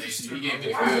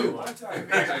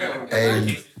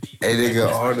 nigga,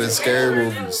 all the scary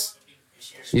movies.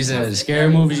 You said the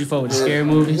scary movies? You fuck with the scary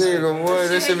movies? Nigga, what?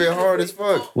 That shit be hard as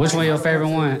fuck. Which one your favorite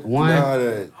one?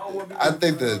 I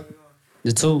think the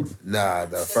two. Nah,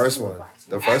 the first one.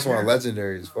 The first one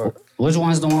legendary as fuck. Which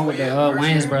one's the one with the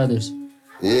Wayans brothers?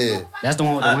 Yeah. That's the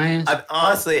one with the Wayans?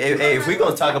 Honestly, if we're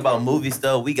going to talk about movies,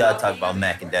 though, we got to talk about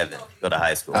Mac and Devin. Go to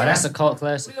high school. Oh, that's a cult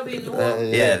classic.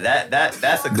 Yeah,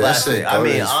 that's a classic. I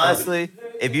mean, honestly,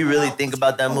 if you really think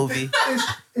about that movie,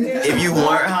 if you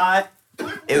weren't high,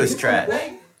 it was trash.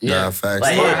 Yeah, facts.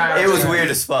 Like, it was weird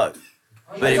as fuck.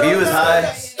 But if you was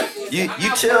high,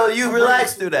 you chill, you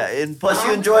relax through that. And plus,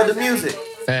 you enjoy the music.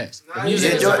 Facts. The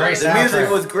music is a great soundtrack. The music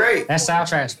was great. That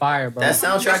soundtrack's fire, bro. That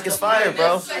soundtrack is fire,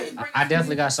 bro. I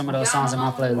definitely got some of those songs in my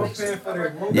playlist.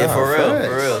 Yeah, for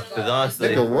real. Because honestly,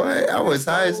 nigga, what? I was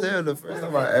high as hell the first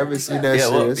time I ever seen that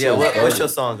shit. What's your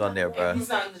song on there, bro?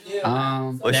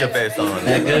 What's your favorite song on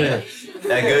there? That Good.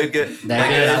 That Good? That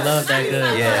Good. I love That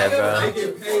Good. Yeah,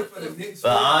 bro.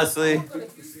 But honestly,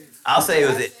 I'll say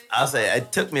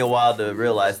it took me a while to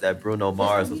realize that Bruno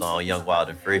Mars was on Young, Wild,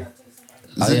 and Free.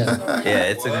 Oh, yeah. Yeah,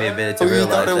 it took me a minute to Who you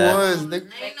realize thought it that. was,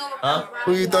 nigga? Huh?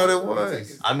 Who you thought it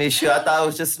was? I mean, shit, I thought it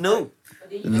was just Snoop.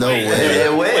 No way.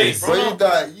 It was. What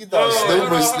you thought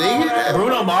Snoop was singing that?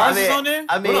 Bruno Mars is on there?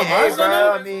 I mean, Bruno hey, Mars bro, on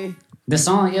there? I mean, The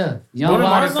song, yeah. Young, Bruno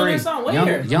Wild, Mars and on Free. that song?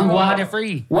 Where? Young, Wild, and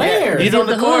Free. Where? He's on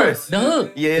the chorus. The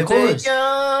hook. Yeah, the chorus.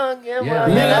 Young, Yeah.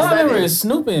 Nigga, I remember it's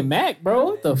Snoop and Mac, bro.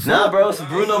 What the fuck? Nah, bro, it's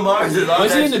Bruno Mars is on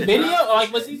Was that he in the shit. video?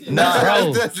 Like, was he? Nah,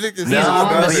 Bro, That nigga's he's on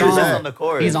bro, the he was just song. on the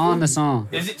chorus. He's on the song.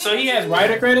 Is it, so he has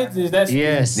writer credits? Is that?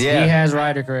 Yes, Yeah. he has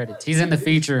writer credits. He's in the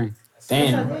featuring.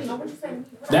 Damn.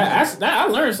 I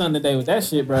learned something today with that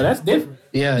shit, bro. That's different.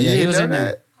 Yeah, You he didn't was know in there.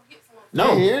 that?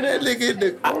 No. You hear that nigga in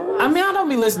the chorus? I mean, I don't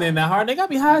be listening that hard. Nigga, I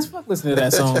be high as fuck listening to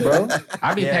that song, bro.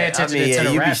 I be paying attention to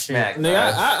the you rap be shit. smacked.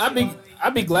 Nigga, I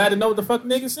be glad to know what the fuck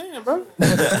niggas saying, bro.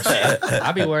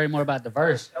 I be worried more about the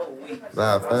verse.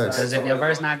 Nah, facts. Because if your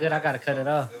verse not good, I gotta cut it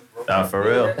off. Nah, for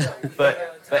real.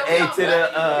 But hey, to the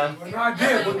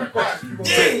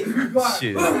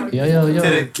shoot.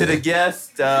 Yo. To the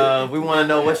guest, we want to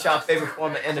know what's y'all favorite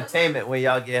form of entertainment when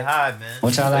y'all get high, man.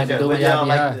 What y'all like to do when y'all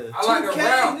be high? I like to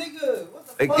rap.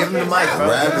 Hey, give him the mic, bro.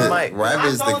 Give him the mic. Rap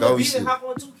is the go shit. Hop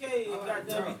on 2K.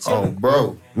 Goddamn, Oh,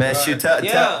 bro. Man, shoot, tell the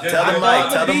mic. Tell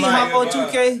the Hop on mic.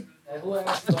 2K.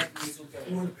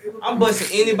 I'm busting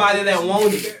anybody that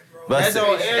want it. That's on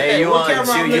everything. Hey, you What on?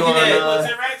 camera I'm Shoot, you looking on?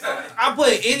 at? I put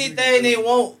anything they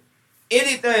want.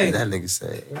 Anything. That nigga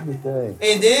said everything.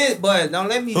 And then, but don't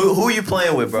let me. Who you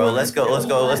playing with, bro? Let's go. Let's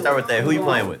start with that. Who you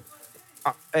playing with?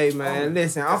 Hey man,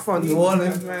 listen, I'm from New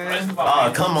Orleans, man.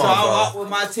 Oh, come So I on, walk bro. with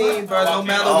my team, bro. No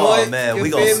matter Oh what. man, you we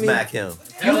gonna feel me? smack him.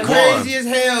 You crazy as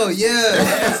hell,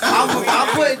 yeah. I'm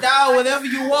putting down whatever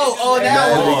you want. Oh,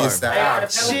 that one.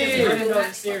 Shit.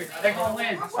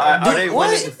 Are they What?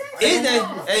 winning? Is that?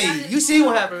 Hey, you see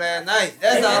what happened last night?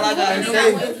 That's all I gotta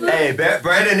say. Hey,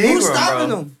 Brandon Ingram, Who's stopping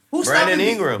bro. them? Who's Brandon stopping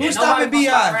Ingram. Who's stopping Bi?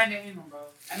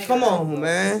 Come on,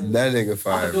 man. That nigga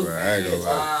fire, bro. I ain't gonna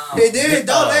lie. And then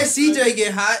don't let CJ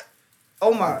get hot.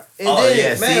 Oh my. And Oh, then,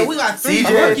 yeah, man, we got 3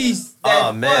 CJ rookies. That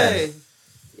Oh, man. play.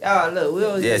 Y'all look, we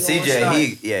don't Yeah, even gonna CJ, start. he.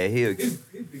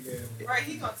 Right,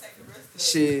 he gonna take the rest.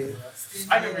 Shit.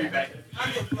 I can read back.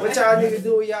 What y'all niggas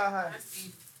do with y'all high?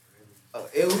 Oh,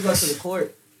 we go to the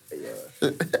court. Yeah, Any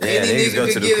niggas nigga go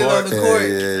can to the get it on court. the court.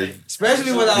 Yeah.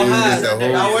 Especially when I'm You high. get the whole-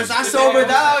 Now, once I sober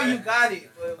down, you got it.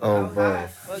 But when Oh, I'm bro. high,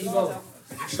 fuck you talking about?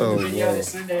 Oh, bro.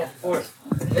 Sunday at the court.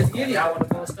 Let's get it. I want to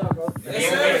post up, bro.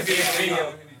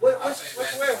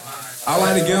 I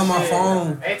like to get on my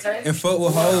phone and fuck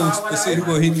with hoes to see who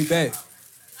gonna hit me back.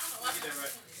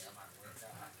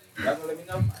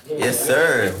 Yes,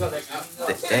 sir.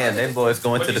 Damn, them boys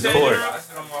going to the court.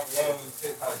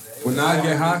 When I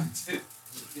get high,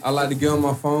 I like to get on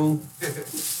my phone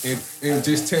and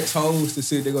just text hoes to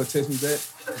see if they gonna text me back.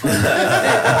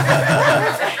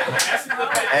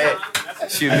 Hey,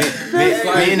 shoot, me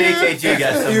and AKG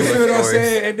got some You feel good what I'm stories.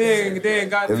 saying? And then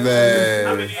got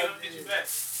Man.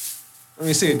 I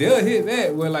mean, shit, they'll hit back.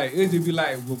 Well, like it'll just be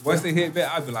like, once they hit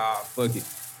back, I'll be like, ah, fuck it.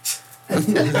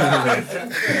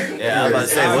 Yeah, I'm about to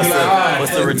say,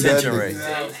 what's the retention rate?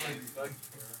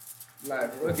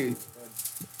 Like, fuck it.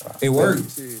 It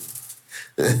works. Shit.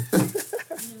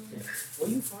 Where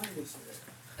you find this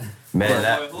shit? Man,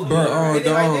 that. Bro,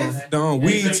 the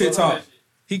weed TikTok.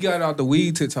 He got out the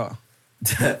weed TikTok.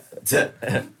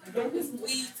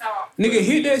 Nigga,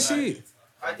 hit that shit.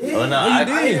 I did. Oh, no, No, you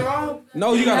did.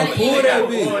 No, you gotta pull that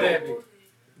bitch.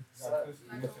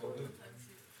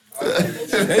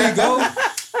 There you go.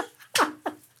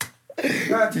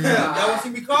 Goddamn, y'all want to see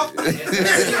me cough?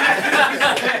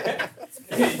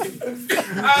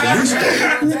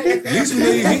 At least we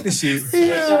know you hit the shit.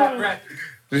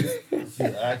 Let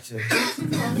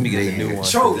me get a new one.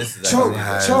 Choke, This is choke,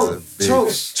 actually- choke.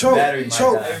 Battery might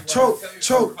die.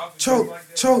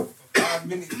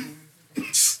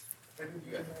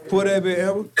 Pull that bit,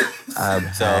 Ever.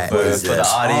 I'm So high for as the a-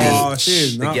 audience, Oh,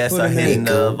 shit. the not guests are putting hitting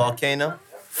that. the volcano.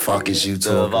 Fuck is you The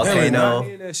talking? Hell, not volcano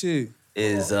hitting that shit.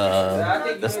 is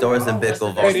the Stores and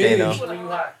Bickle It is. volcano. You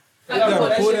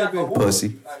gotta pull that bit.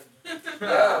 Pussy.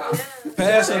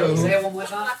 Pass her the Say hook. it one more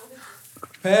time.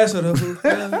 Pass her the hook.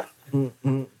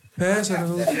 Pass her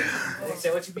the hook. Say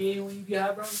what you be eating when you get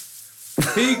high, bro.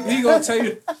 He gonna tell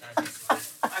you. How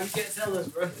you can't tell us,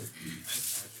 bro.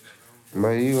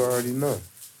 Man, you already know.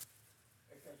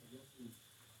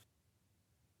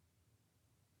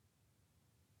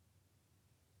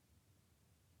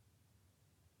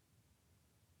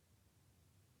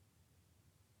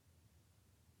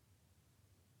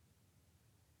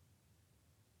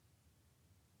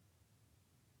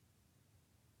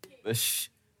 But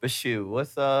shoot,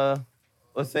 what's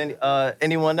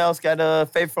anyone else got a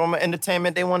favorite form of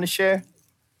entertainment they want to share?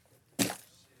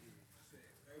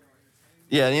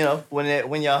 Yeah, you know,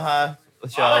 when y'all high,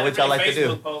 what y'all like to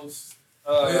do? Posts.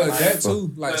 Yeah, that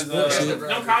too. Like sports shit.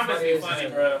 Them comments be funny,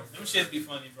 bro. Them shit be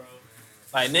funny, bro.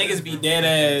 Like niggas be dead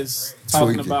ass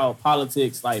talking Tweaking. about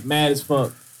politics, like mad as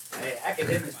fuck. Hey,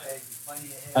 academics page is funny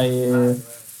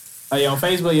as hell. Oh, On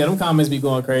Facebook, yeah, them comments be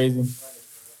going crazy.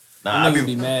 Nah, Niggas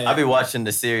be mad. I be watching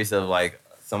the series of like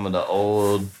some of the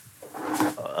old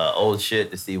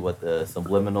shit to see what the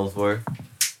subliminals were.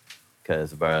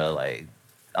 Cause bro, like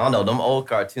I don't know, them old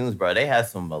cartoons, bro, they had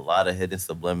a lot of hidden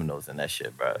subliminals in that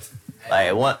shit, bro.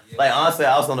 Like honestly,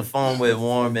 I was on the phone with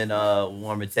Warm and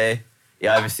Tay,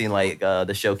 Y'all ever seen like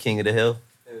the show King of the Hill?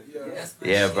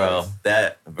 Yeah, bro.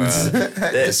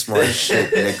 That's smart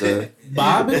shit, nigga.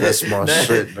 Bobby? That's smart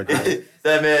shit, nigga.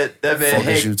 That man Fuck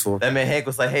is you Hank. talking? That man Hank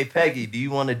was like, "Hey Peggy, do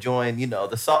you want to join? A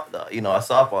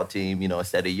softball team?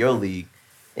 Instead of your league."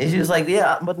 And she was like,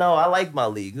 "Yeah, but no, I like my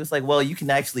league." It was like, "Well, you can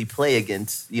actually play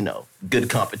against good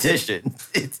competition."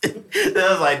 I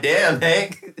was like, "Damn,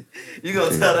 Hank, you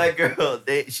gonna tell that girl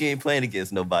she ain't playing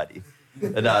against nobody?"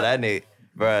 But no, that nigga.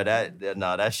 Bro,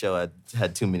 that show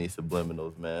had too many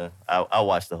subliminals, man. I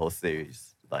watched the whole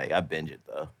series. Like, I binge it,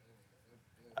 though.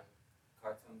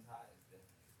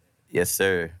 Yes,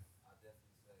 sir.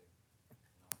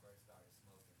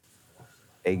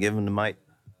 Hey, give him the mic.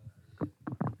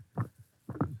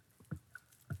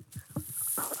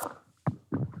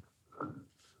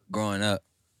 Growing up,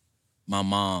 my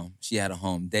mom, she had a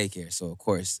home daycare. So, of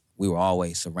course, we were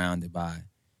always surrounded by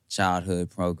childhood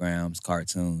programs,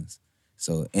 cartoons.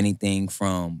 So anything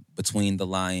from Between the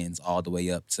Lions all the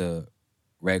way up to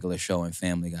regular show and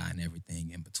Family Guy and everything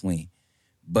in between.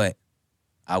 But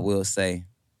I will say,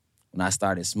 when I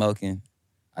started smoking,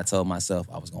 I told myself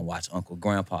I was going to watch Uncle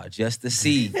Grandpa just to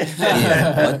see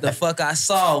what the fuck I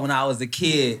saw when I was a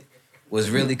kid was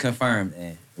really confirmed.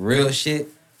 And real shit,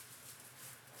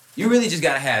 you really just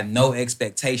got to have no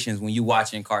expectations when you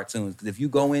watching cartoons. Because if you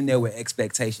go in there with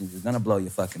expectations, it's going to blow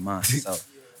your fucking mind. So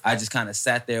I just kind of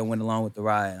sat there and went along with the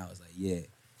ride, and I was like, yeah,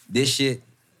 this shit,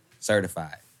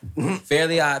 certified.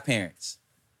 Fairly Odd Parents.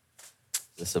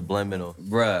 The subliminal.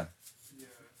 Bruh.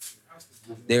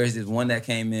 There was this one that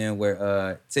came in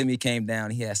where Timmy came down,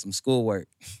 he had some schoolwork.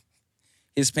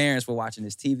 His parents were watching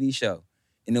this TV show,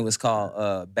 and it was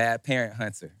called Bad Parent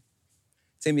Hunter.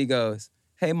 Timmy goes,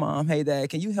 "Hey, Mom, hey,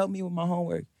 Dad, can you help me with my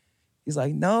homework?" He's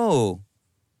like, "No.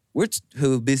 We're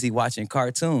too busy watching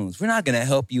cartoons. We're not going to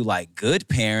help you like good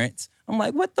parents." I'm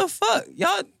like, what the fuck?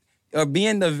 Y'all are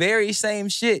being the very same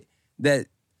shit that...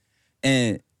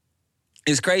 And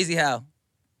it's crazy how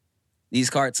these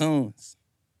cartoons,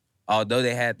 although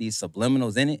they had these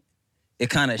subliminals in it, it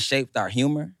kind of shaped our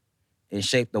humor. It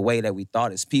shaped the way that we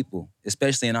thought as people,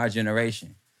 especially in our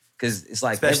generation. Because it's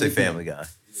like... Especially Family Guy.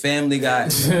 Family Guy.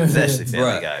 Especially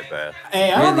Family Guy, bro.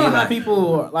 Hey, I don't know how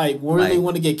people really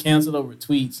want to get canceled over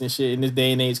tweets and shit in this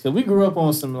day and age. Because we grew up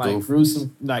on some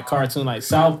gruesome cartoon, like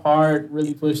South Park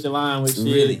really pushed the line with shit.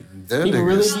 Really? People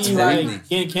really be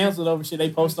getting canceled over shit they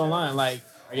post online. Like,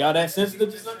 are y'all that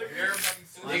sensitive to something?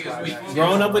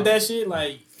 Growing up with that shit,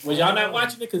 was y'all not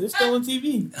watching it because it's still on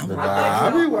TV?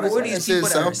 I be watching that shit.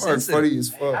 South Park funny as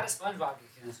fuck.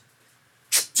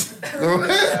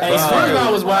 Hey,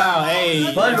 SpongeBob was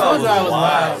wild. SpongeBob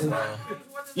was wild.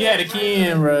 You had a key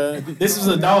in, bro. This was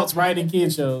adults writing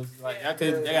kid shows. I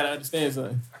gotta understand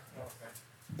something.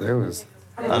 There was.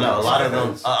 I know a lot of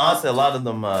them. Honestly, a lot of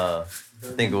them. I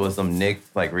think it was some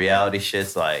reality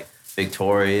shits like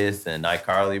Victorious and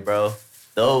iCarly, bro.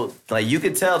 Though, you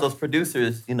could tell those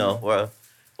producers, were.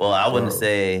 Well, I wouldn't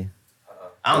say.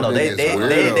 I don't know.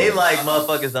 They like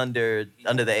motherfuckers under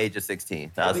the age of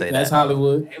 16. I'll say that's that.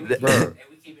 Hollywood. And we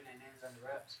keeping their names under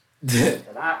wraps.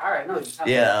 I already know you.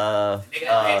 Yeah. The nigga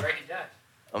that made Drake and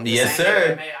Josh. Yes,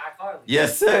 sir.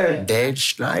 Yes, sir. Dan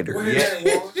Schneider. Yeah.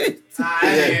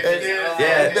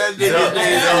 That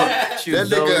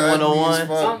nigga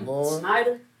 101.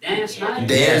 Snyder? Dan Schneider?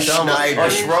 Dan Schneider. Or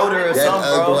Schroeder or that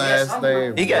something, bro. ugly ass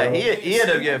name. He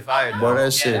ended up getting fired. Bro,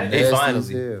 that shit nasty as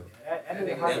finally. hell. They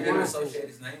didn't associate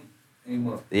his name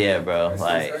anymore. Yeah, bro.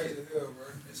 Like,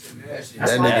 That's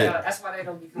why they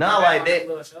don't be coming back on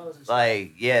little shows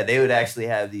and shit. they would actually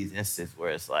have these instances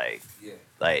where it's like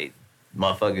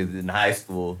motherfuckers in high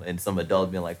school and some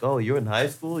adults being like, "Oh, you're in high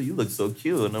school? You look so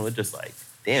cute," and I'm just like,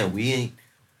 "Damn, we ain't."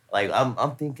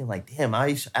 I'm thinking damn,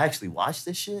 I actually watched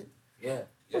this shit. Yeah.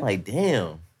 I'm like,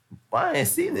 damn, why I ain't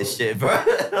see this shit, bro?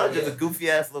 I'm just a goofy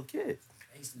ass little kid.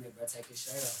 They used to make bro take his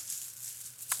shirt off.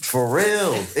 For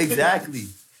real, exactly.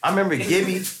 I remember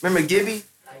Gibby. Remember Gibby?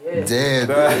 Damn,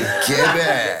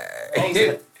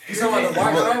 Gibby. You talking about the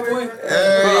white right boy?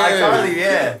 iCarly,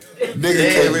 yeah.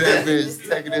 Nigga came in that bitch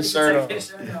taking his shirt off.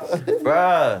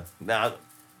 Bruh. Now,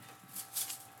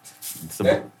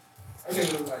 I get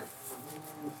it like,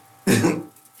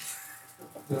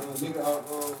 the nigga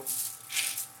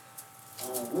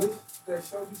what's that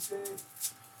show you said?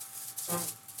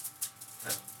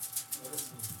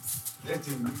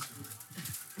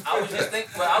 I was just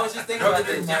thinking about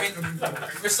that, Jimmy.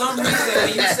 For some reason,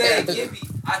 when you said Gibby,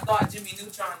 I thought Jimmy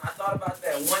Neutron. I thought about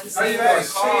that one scene where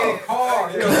Carl.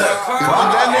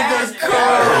 That nigga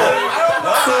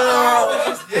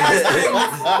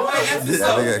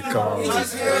Carl.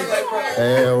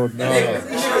 Hell no.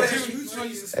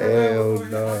 Hell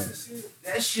no.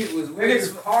 That shit was That weird.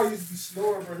 nigga's car used to be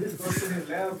snoring, bro. He used to go sit in his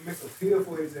lab and make a pill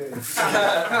for his ass.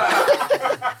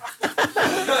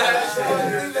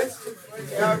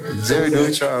 Jerry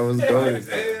Neutron was golden.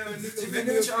 Damn, nigga,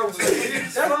 Neutron was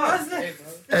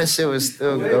That shit was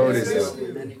still golden though.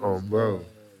 Oh, bro.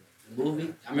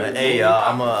 Movie. Hey, y'all,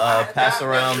 I'm gonna pass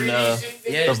around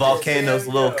the volcano's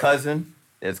little cousin.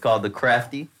 It's called the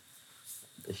Crafty.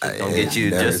 This shit gonna get you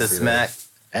never just a seen smack.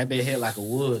 That bitch hit like a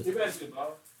wood.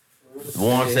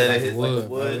 Warm said it hit like a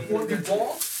wood.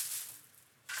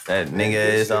 That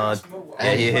nigga is on.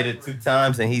 Yeah, he hit it 2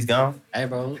 times and he's gone. Hey,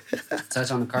 bro,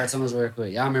 touch on the cartoons real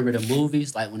quick. Y'all remember the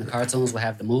movies? Like when the cartoons would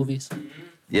have the movies?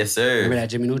 Yes, sir. Remember that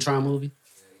Jimmy Neutron movie?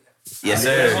 Yes,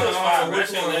 sir.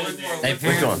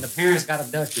 The parents got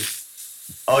abducted.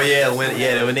 Oh yeah,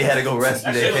 when they had to go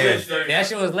rescue their parents. That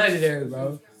shit was legendary,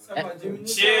 bro.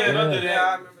 Chill, don't do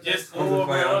that. Just go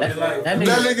over That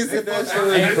nigga said that shit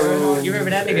was cool. You remember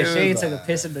that nigga Shane took a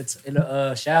piss in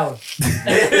the shower?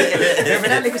 Remember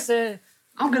that nigga said,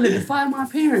 "I'm gonna defy my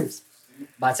parents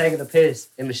by taking a piss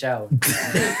in the shower."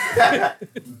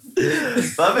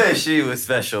 My man, she was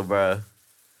special, bro.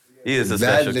 He is a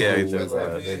special character,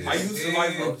 bro. I used to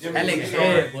like Jimmy That nigga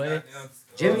head, boy.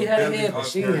 Jimmy had a head, but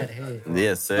she had a head.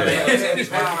 Yes, sir.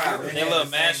 that little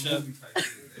mashup.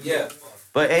 Yeah.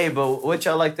 But hey, what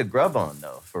y'all like to grub on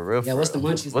though? For real. Yeah, for what's the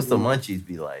real? munchies? What's the munchies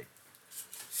be like?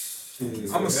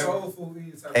 I'm a soul food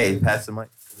eating type Hey, of pass the mic.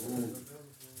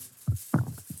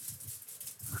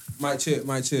 Mic check.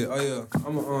 Oh yeah,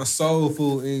 I'm a soul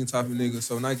food eating type of nigga.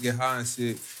 So when I get high and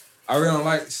shit, I really don't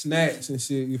like snacks and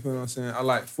shit. You feel what I'm saying? I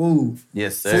like food.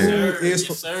 Yes, sir. Food is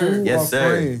for Yes, sir. food Yes, are sir.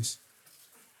 friends.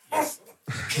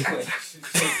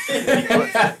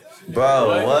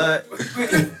 Bro, what?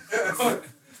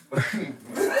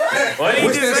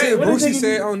 What's that shit Boosie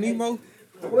said on Nemo?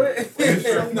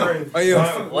 Oh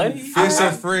yeah, What? fish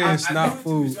and friends, not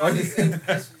food.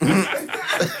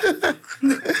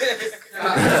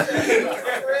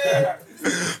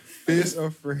 Fish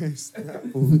or friends, not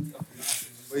food.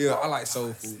 But yeah, I like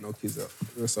soul food. No kids up.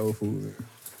 Real soul food,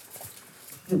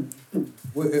 man.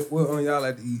 What on y'all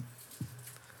like to eat?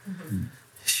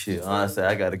 Shit, honestly,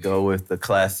 I gotta go with the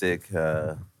classic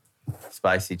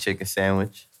spicy chicken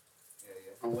sandwich.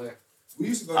 We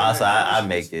used to go. Also, I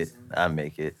make it.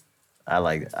 I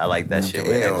like that shit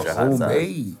with Damn, extra hot sauce.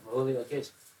 homemade.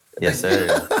 Yes,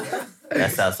 sir.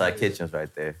 That's outside kitchens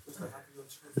right there.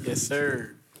 Yes,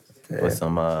 sir. With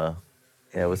some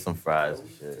with some fries and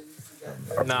shit.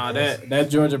 Nah, that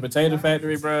Georgia Potato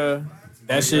Factory, bro.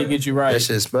 That shit get you right. That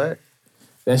shit smack.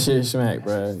 That shit smack,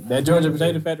 bro. That Georgia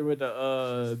Potato Factory with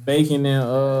the bacon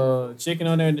and chicken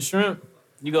on there and the shrimp.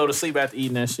 You go to sleep after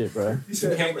eating that shit, bro.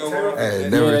 You can't go wrong. Hey, Yeah,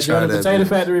 never that tried Georgia that. Potato bitch.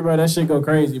 Factory, bro. That shit go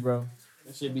crazy, bro.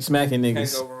 That shit be smacking Can't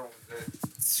niggas. go wrong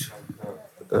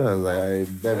with Like, I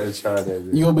ain't never tried that.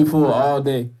 You gonna be full all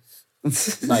day.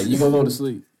 Like you gonna go to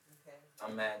sleep.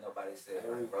 I'm mad nobody said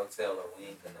rotel or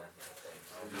wing or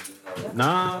nothing.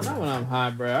 Nah, not when I'm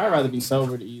high, bro. I'd rather be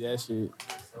sober to eat that shit.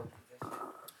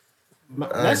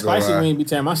 That spicy wing be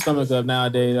tearing my stomach up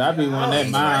nowadays. I be wanting that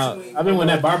mild. I be wanting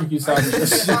that barbecue sauce and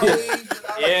shit.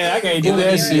 Yeah, I can't do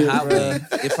that shit, bro.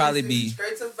 It'd probably be.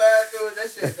 Straight to the bathroom, that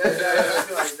shit. I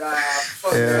feel like, nah,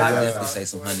 fuck Yeah, that. I'd definitely say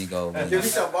some honey gold. Give me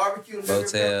some barbecue.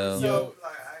 Rotel. Like,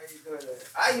 I ain't doing that.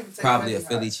 I even take Probably a honey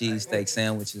Philly hot. cheesesteak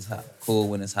sandwich is hot, cool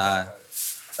when it's high.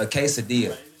 A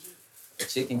quesadilla. A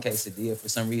chicken quesadilla for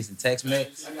some reason.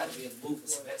 Tex-Mex.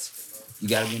 You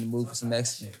gotta be in the mood for some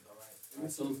Mexican.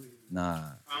 Nah.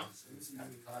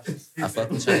 I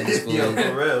fuck with Chinese food. Yo,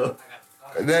 for real.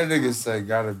 That nigga said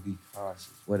gotta be cautious.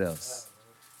 What else?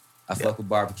 I fuck with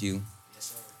barbecue.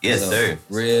 Yes, So, sir.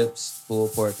 Ribs,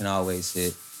 pulled pork can always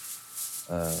hit.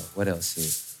 What else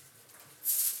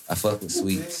hit? I fuck with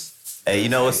sweets. Hey, you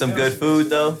know what's some good food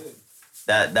though?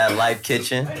 That Life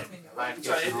Kitchen.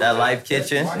 That Life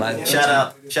Kitchen. Shout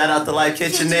out to Life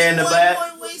Kitchen there in the back.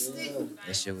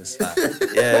 That shit was fire.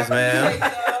 Yes, man.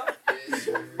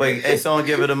 Wait, hey, someone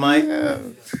give it a mic.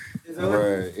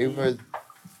 Right. It was.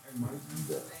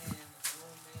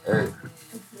 Hey.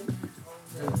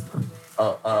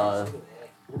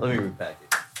 Let me repack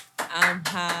it. I'm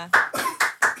high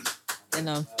and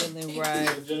I'm feeling right.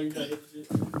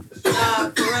 Nah,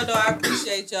 for real though, I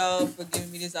appreciate y'all for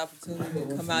giving me this opportunity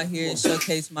to come out here and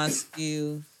showcase my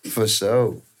skills. For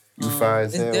sure. You fine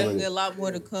There's saying definitely with a it. lot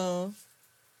more to come.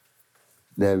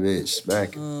 That bitch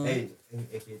smacking. Hey,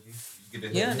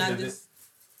 Yeah, not just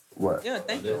What? yeah.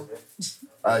 Thank you.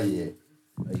 Oh, yeah.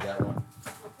 Oh, you got one?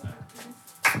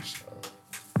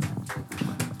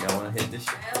 Y'all want to hit this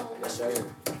shit? Yes, sir.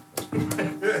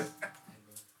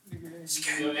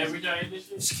 Every time this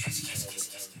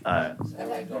shit. All right.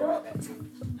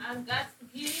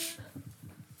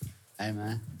 Hey,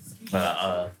 man.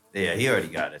 Yeah, he already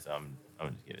got it, so I'm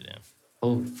just giving it to him.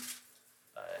 Who?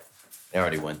 They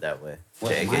already went that way. What,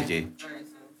 To AKG.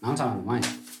 I'm talking to Mike.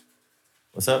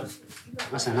 What's up?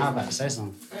 I said, I was about to say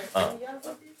something. Oh.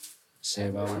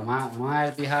 Shit, bro. When my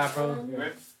eyes be high, bro,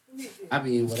 I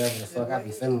be eating whatever the fuck I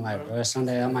be feeling like, bro. Some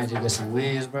days I might just get some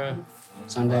wings, bro.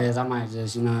 Some days I might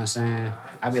just, you know what I'm saying?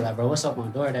 I be like, bro, what's up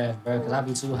on DoorDash, bro? Because I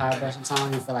be too high, bro. Sometimes I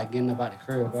don't even feel like getting up out the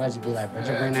crib, bro. I just be like, bro,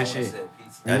 just bring that shit.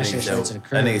 Bring that shit straight to the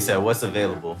crib. That nigga said, what's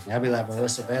available? Yeah, I be like, bro,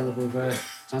 what's available, bro?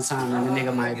 Sometimes the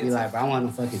nigga might be like, bro, I want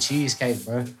a fucking cheesecake,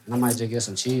 bro. And I might just get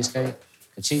some cheesecake.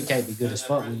 Cause cheesecake be good as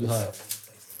fuck when you high.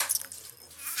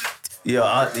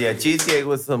 Yeah, cheesecake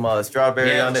with some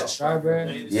strawberry on it.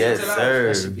 Strawberry? Yes, sir.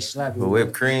 That should be slapping. With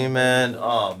whipped cream, man.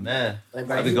 Oh, man.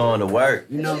 I be going to work.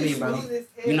 You know me, bro.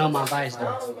 You know my vice,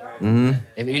 though. Mm-hmm.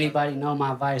 If anybody know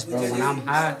my vice, bro, when I'm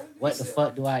high, what the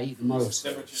fuck do I eat the most?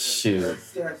 Shoot.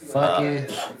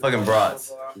 Fucking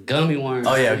brats. Gummy worms.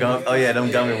 Oh, yeah,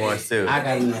 them gummy worms, too. I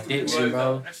got an addiction,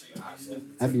 bro.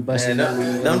 I be busting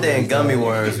them damn gummy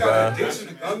worms, bro.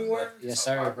 Yes,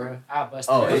 sir, bro. I bust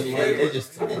it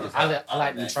just I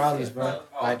like the trolleys, bro.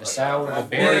 Like the sour, the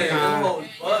berry kind.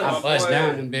 I bust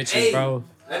down them bitches, bro.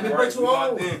 Let me put you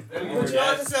on. Let me put you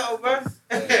on yourself, bro.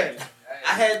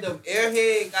 I had the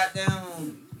airhead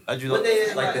goddamn. How'd you like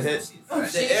the hit? The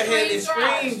airhead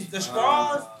extremes, the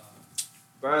straws.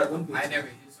 Bro, I never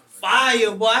fire,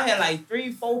 boy. I had like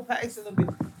 3-4 packs of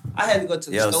them. I had to go to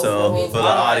the store. So for the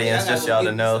audience, just y'all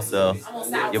to know, so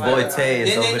your boy Tay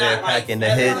is over there packing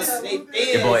the hits.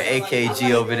 Your boy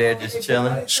AKG over there just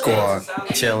chilling. Squad.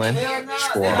 Chilling.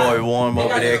 Your boy Warm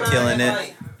over there killing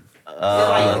it.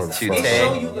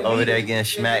 Tay over there getting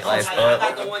smacked like fuck.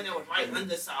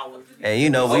 And you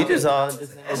know, we just all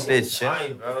just in this bitch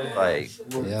chilling, bro. Like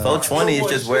 420 is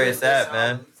just where it's at,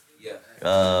 man.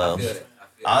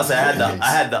 Also, I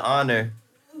had the honor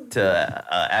to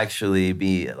actually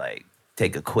be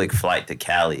take a quick flight to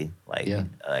Cali,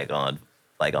 on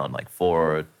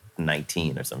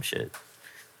 4/19 or some shit.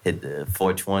 Hit the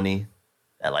 420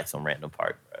 at some random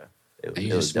park, bro.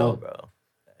 It was dope, bro.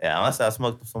 Yeah, honestly, I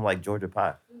smoked some Georgia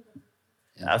pie.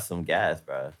 Yeah. That's some gas,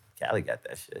 bro. Cali got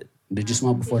that shit. Did you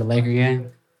smoke before the Laker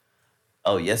game?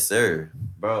 Oh yes, sir,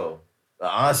 bro.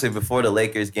 But honestly, before the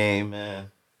Lakers game,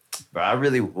 man, bro, I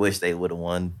really wish they would have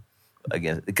won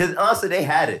against. Because honestly, they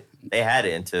had it. They had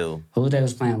it until who they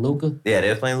was playing, Luka? Yeah, they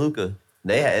was playing Luka.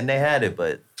 They had it,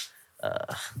 but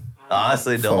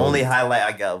honestly, the only highlight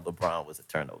I got of LeBron was a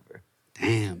turnover.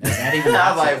 Damn, is that even?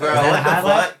 I'm like, bro, what the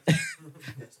fuck?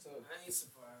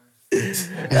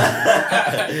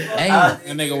 Hey, that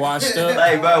nigga washed up.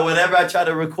 Like, bro, whenever I try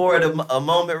to record a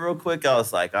moment real quick, I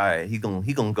was like, all right, he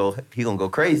gonna go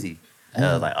crazy. And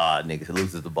I was like, nigga, he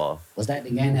loses the ball. Was that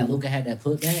the game that Luka had that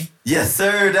putback? Yes,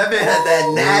 sir. That man had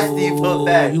that nasty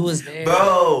putback. You was there,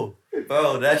 bro.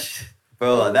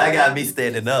 That got me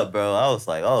standing up, bro. I was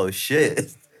like, oh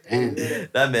shit, damn.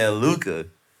 That man Luka.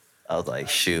 I was like,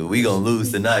 shoot, we gonna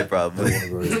lose tonight probably.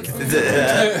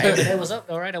 They was up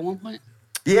though, right, at one point.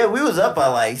 Yeah, we was up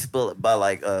by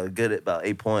good at about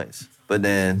 8 points. But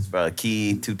then, bro,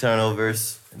 key 2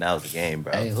 turnovers, and that was the game,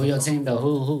 bro. Hey, who your team though?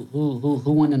 Who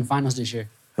won in the finals this year?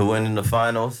 Who won in the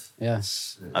finals?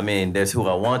 Yes. I mean, there's who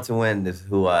I want to win. There's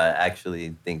who I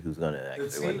actually think who's gonna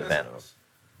actually win the finals.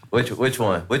 Which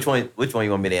one? Which one you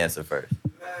want me to answer first?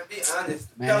 Be honest.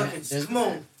 Man, Come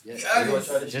on.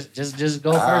 Just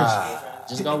go first.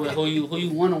 Just go with who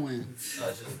you want to win.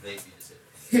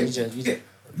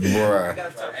 Bruh,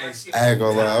 I ain't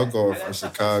gonna lie, I'm going for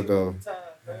Chicago.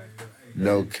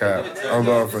 No cap. I'm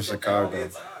going for Chicago.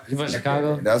 You from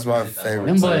Chicago? That's my favorite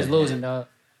Them boys team. losing, dog.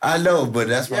 I know, but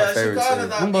that's my favorite team.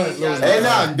 Them boys losing. They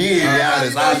not beating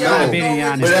Giannis, I know.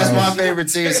 But that's my bro. favorite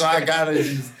team, so I gotta.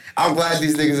 I'm glad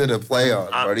these niggas in the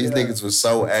playoffs, bro. These niggas was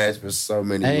so ass for so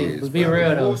many years. Let's be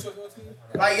real though.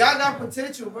 Like y'all got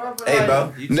potential, bro. But Hey,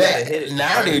 bro.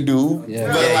 Now they do.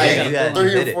 Yeah. But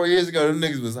 3 or 4 years ago, them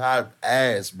niggas was hot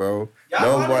ass, bro.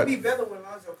 Y'all probably be better when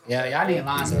Lonzo comes. Yeah, y'all need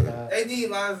Lonzo, dog. They need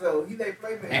Lonzo. He they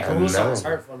playmaker. And Caruso was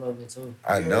hurt for a little bit too.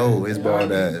 I know his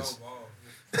bald ass.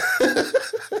 That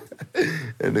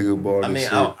nigga bald. I mean,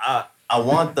 shit. I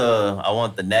want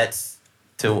the Nets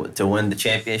to win the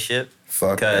championship.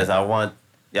 Fuck because I want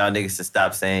y'all niggas to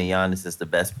stop saying Giannis is the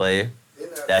best player.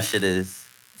 That shit is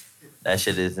not. That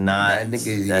shit is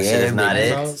not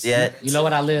it yet. You know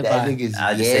what I live by? I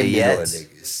just say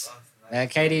yes. That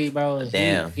KD, bro.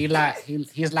 Damn. He's like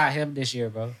him this year,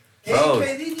 bro.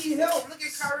 KD need help. Look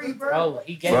at Kyrie, bro. Bro,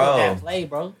 he gave up that play,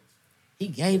 bro. He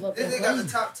gave up. This nigga got the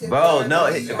top 10. Bro, no,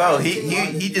 bro,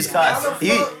 he just caught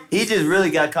he just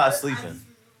really got caught sleeping.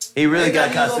 He really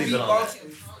got caught sleeping on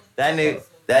that.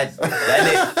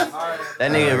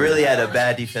 That nigga really had a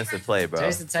bad defensive play, bro.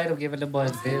 Jason Tatum giving the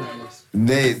boys business.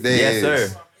 Yes, sir.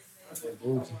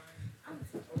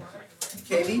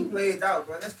 KD played out,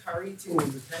 bro. That's Kyrie team.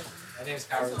 That is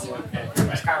Kyrie team.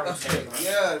 That's Kyrie team.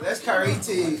 Yeah, that's Kyrie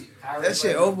team. That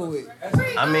shit over with.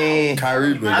 I mean,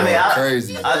 Kyrie been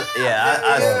crazy.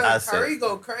 I Kyrie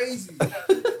go crazy.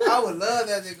 I would love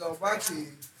that nigga on my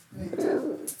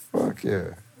team. Fuck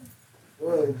yeah.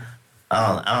 What?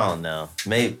 I don't know.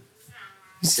 Maybe.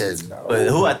 He said no. But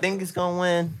who I think is gonna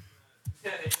win?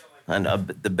 And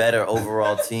the better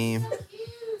overall team.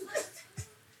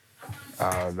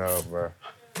 I don't know, bro.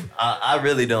 I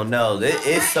really don't know.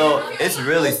 It's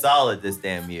really solid this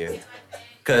damn year.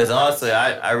 Cause honestly,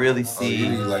 I really see you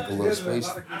need like a little space.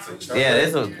 Yeah,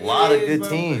 there's a lot of good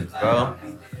teams, bro.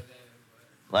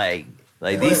 Like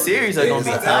these series are gonna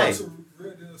be tight.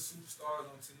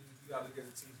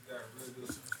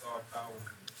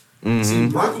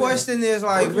 Mm-hmm. My question is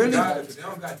like, really? They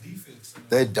don't got defense.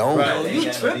 They don't. Right,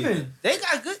 You tripping? They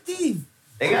got good team.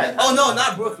 They got. Oh no,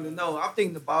 not Brooklyn. No, I'm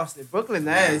thinking the Boston. Brooklyn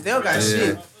ass. They don't got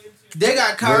shit. They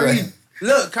got Kyrie.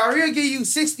 Look, Kyrie will give you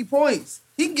 60 points.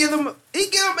 He give him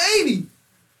 80.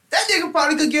 That nigga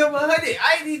probably could give him 100.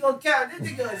 I ain't even gonna count.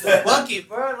 This nigga is a bucket,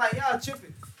 bro. Like y'all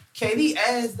tripping. KD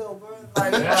ass though, bro.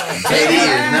 Like KD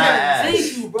is not ass.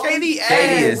 Thank you, bro. KD ass.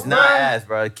 KD is not ass,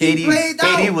 bro.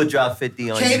 KD would drop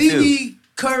 50 on you too. KD need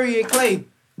Curry and Clay.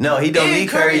 No, he don't need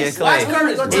Curry and Clay. Watch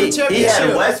Curry go to the championship. He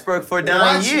had Westbrook for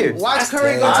 9 years. Watch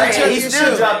Curry go to the championship. He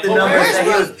still dropped the numbers.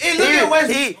 Look at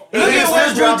Westbrook. Look at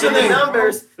Westbrook dropping the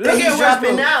numbers that he's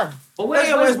dropping now. But look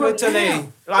at Westbrook today.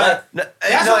 Like, no,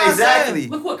 exactly.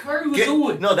 Look what Curry was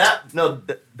doing.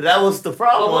 That was the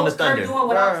problem on the Thunder. Curry doing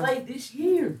what I played this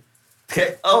year? He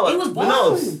was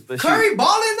balling. Curry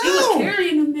balling now. He was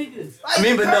carrying them niggas. I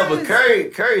mean, but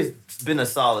Curry's been a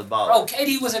solid baller. Bro,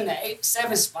 KD was in the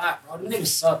 7th spot, bro. Them niggas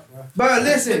suck, bro. Bro,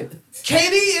 listen,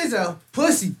 KD is a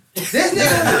pussy. This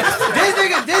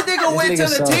nigga went to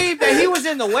the team that he was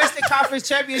in the Western Conference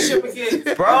Championship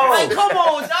against. Bro. Like, come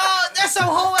on, dog. That's some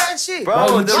whole ass shit.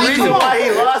 Bro, the reason why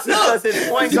he lost is because his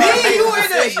point guard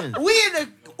made we in the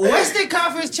Western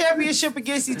Conference Championship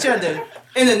against each other.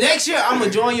 And the next year, I'm going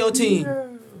to join your team.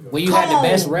 When you had the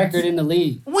best record in the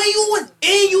league. When you was,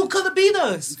 and you could have beat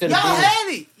us. Y'all had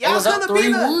it. Y'all could have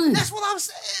beat us. That's what I'm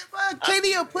saying, bro.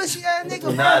 KD a pussy ass nigga,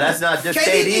 bro. Nah, that's not just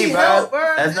KD, bro.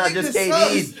 That's not just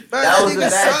KD. That was a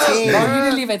bad team. Bro, you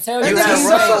didn't even tell me.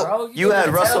 You had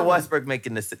Russell Westbrook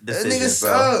making the decision,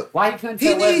 bro. Why you couldn't he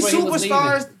tell needs Westbrook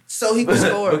superstars so he can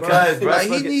score, because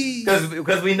bro.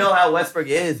 because we know how Westbrook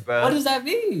is, bro. What does that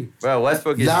mean? Bro,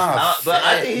 Westbrook is. But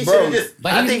I think he should have just.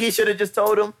 I think he should have just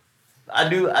told him. I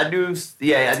do.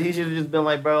 Yeah, I think he should have just been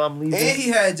like, bro, I'm leaving. And he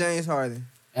had James Harden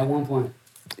at one point.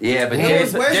 Yeah, but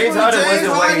James Harden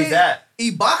wasn't where he's at.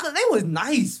 Ibaka, they was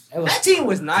nice. That team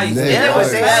was nice. They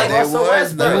had Russell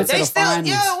Westbrook. They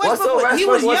still, Westbrook. He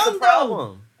was young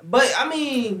though. But I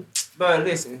mean, bro,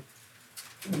 listen.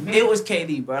 It was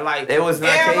KD, bro. Like it was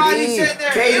not everybody KD. Said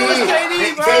there. It was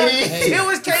KD, bro. It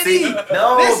was KD. See,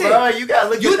 no, listen, bro, you gotta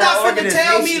look you at that not finna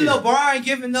tell me LeBron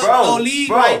giving up no lead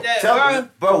like that, bro.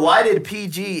 Bro, why did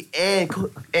PG and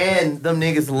them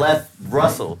niggas left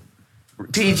Russell?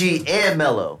 PG and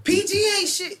Melo. PG ain't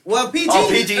shit. Well, PG. Oh,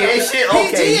 PG ain't shit.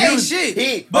 Okay, PG ain't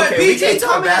shit. But PG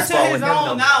coming into his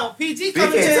own now. PG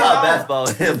coming to his own. We can't talk basketball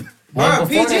with him. Bro,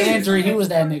 before the injury, he was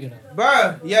that nigga though.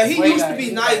 Bro, yeah, he used to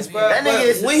be nice, bro. That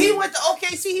nigga when he went to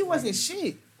OKC, he wasn't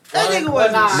shit. That nigga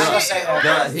wasn't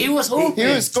shit. He was hooping.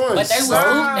 He was scoring. But they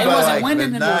wasn't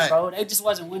winning in those, bro. They just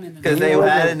wasn't winning in those. Because they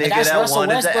had a nigga that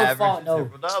wanted to average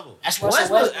triple-double. That's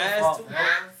Russell Westbrook's fault, bro.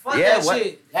 Fuck that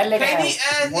shit. That nigga KD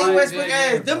ass, Nick Westbrook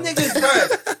ass. Them niggas,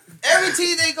 bro. Every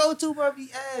team they go to, bro, be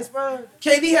ass, bro.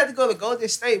 KD had to go to Golden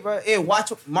State, bro. And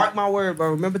mark my word,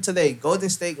 bro. Remember today, Golden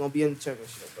State gonna be in the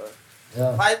championship, bro.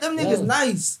 Yeah. Like them niggas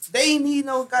nice. They ain't need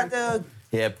no goddamn.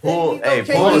 Yeah, Poole. Hey,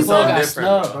 Poole is so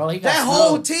different, bro. That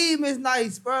whole team is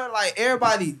nice, bro. Like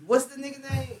everybody. What's the nigga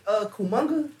name?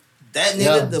 Kumunga. That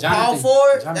nigga, the power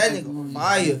forward. That nigga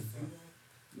fire.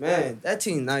 Man, that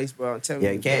team nice, bro. I'm telling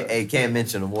you. Yeah, can't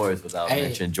mention the Warriors without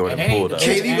mentioning Jordan Poole, though.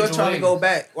 KD gonna try to go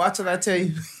back. Watch what I tell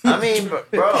you. I mean,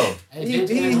 bro.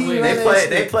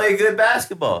 They play good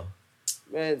basketball.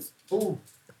 Man, who?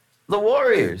 The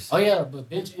Warriors. Oh yeah, but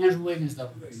bench Andrew Wiggins though.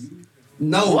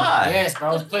 No. Why? Yes,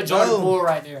 bro. Put Jordan Poole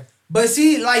right there. But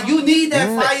see, like you need that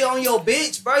fire on your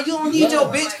bitch, bro. You don't need your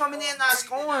bitch coming in not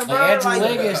scoring, bro.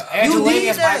 Andrew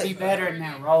Wiggins might be better in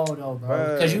that role though,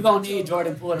 bro. Because you gonna need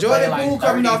Jordan Poole to play like 30,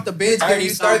 coming off the bench give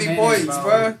you 30 points,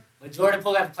 bro. But Jordan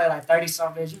Poole have to play like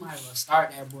 30-something minutes. You might as well start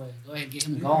that boy. Go ahead and get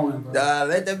him going, bro.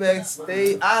 Let that man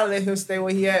stay. I'll let him stay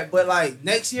where he at. But like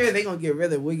next year, they gonna get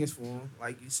rid of Wiggins for him,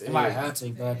 like you said. They might have to,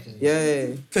 bro. Yeah,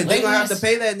 because they gonna have to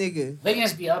pay that nigga.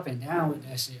 Wiggins be up and down with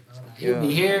that shit, bro. Like, he'll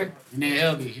be here and then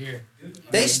he'll be here.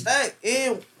 They stack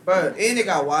in, bro. And they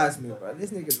got Wiseman, bro. This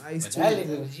nigga nice but too. that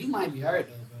nigga, he might be hurt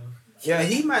though, bro. Yeah,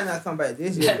 he might not come back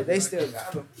this year, but they still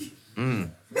got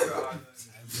him.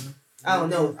 I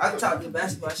don't know. I can talk to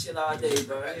basketball shit all day,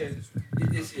 bro.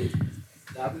 Get this shit.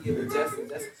 Nah, we giving Justin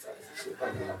shit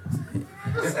right now.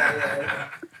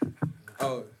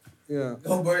 Oh, yeah.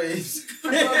 Go Braves.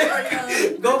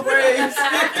 Go Braves.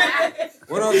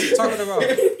 What else you talking about?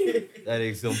 That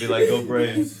nigga's gonna be like, go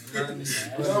Braves.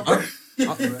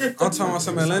 I'm talking about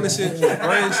some Atlanta shit,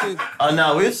 Braves shit. Oh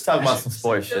no, we were just talking about some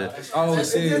sports shit. Oh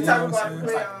shit, you know what I'm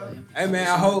saying? Hey man,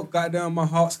 I hope goddamn my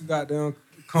Hawks could goddamn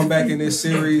come back in this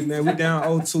series, man. We down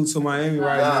 0-2 to Miami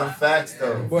right now. Facts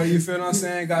though. Boy, you feel what I'm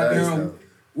saying? Goddamn,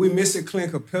 we missing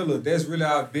Clint Capella. That's really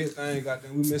our big thing.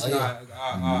 Goddamn, we missing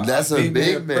our That's our a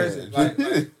big man. presence. Like,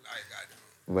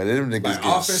 but them niggas like get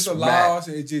offensive smacked. loss,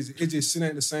 it just shit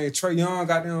ain't the same. Trey Young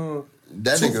goddamn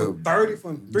That 2 nigga for 30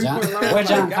 from 3-point line. Where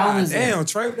John God Collins at? damn,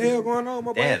 Trey, what the hell going on,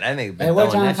 my boy? Damn, that nigga been Hey, where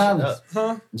throwing John that shit Collins? up.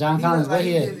 Huh? John Collins, where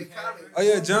he at? Oh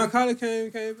yeah, John Collins came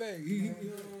back. He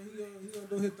gonna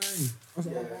do his thing.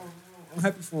 I'm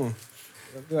happy for him.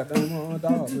 Goddamn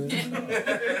dog, man.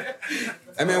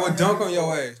 That man would dunk on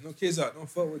your ass. No kids out. Don't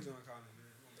fuck with John Collins,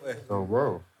 man. Don't play. Oh,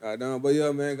 bro. Goddamn, but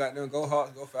yeah, man. Goddamn, go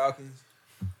Hawks, go Falcons,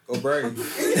 go Braves.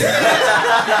 Oh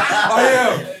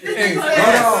yeah. Hey,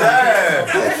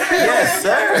 Yes,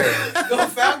 sir. Go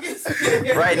Falcons.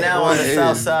 Right now on the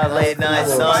South Side late night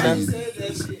sauna.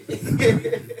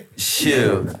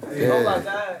 Shoot. Oh my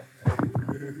God.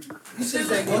 You should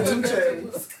say go to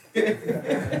trades.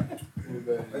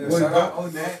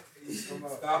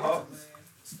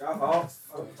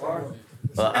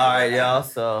 Well, all right, y'all.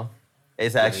 So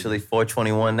it's actually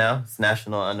 4/21 now. It's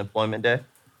National Unemployment Day.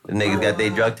 The niggas got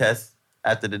their drug test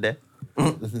after the day.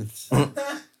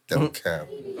 Don't cap.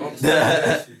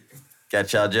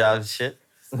 Got y'all jobs and shit?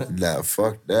 Nah,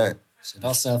 fuck that. Shit,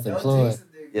 I'm self-employed.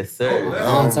 Yes, sir.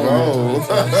 Oh,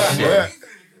 bro.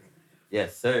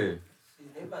 Yes, sir.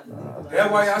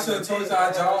 That's why y'all should have told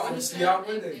y'all job. I'm see y'all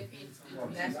Monday.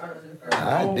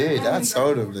 I did. I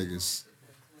told them niggas.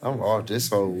 I'm off this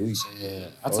whole week. Yeah,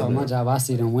 I told my job I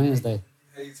see them Wednesday.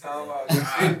 Hey, you talking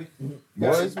about?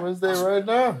 Boys, Wednesday right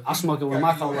now. I'm smoking with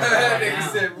my coworker right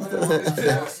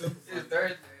now.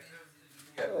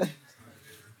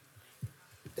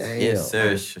 Damn. Yes,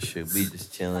 sir. Should we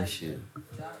just chilling? Shit.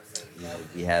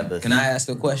 We have a. Can I ask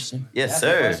a question? Yes,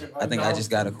 sir. I think I just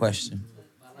got a question.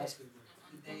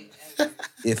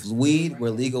 If weed were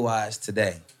legalized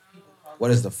today, what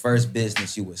is the first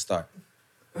business you would start?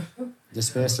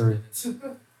 Dispensary.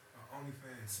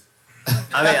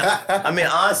 I mean,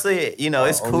 honestly, you know,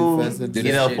 it's cool,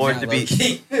 you know, for it to be,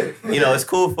 you know, it's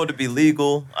cool for it to be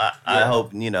legal. I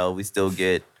hope, you know, we still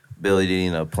get ability to,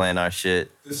 you know, plant our shit,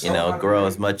 you know, grow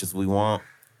as much as we want.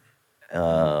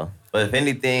 But if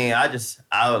anything, I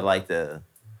would like to,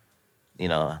 you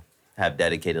know, have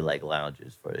dedicated like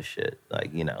lounges for this shit.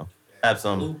 Like, you know, have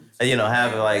some, you know,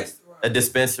 have like a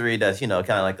dispensary that's, you know,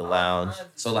 kind of like a lounge.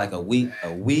 So like a weed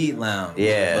lounge.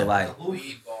 Yeah. But like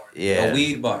Yeah. a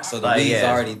weed bar. So the Like, weed's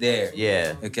yeah. already there.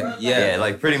 Yeah. Okay. Yeah, Yeah.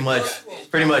 like pretty much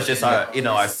just our, you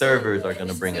know, our servers are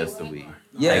gonna bring us the weed.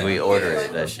 Yeah. Like we order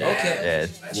it, that shit. Okay.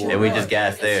 Yeah. And we just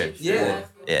gas theirs. Yeah.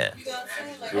 Yeah.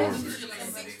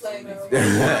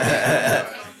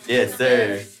 Yes,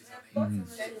 sir.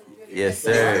 Yes,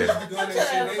 sir.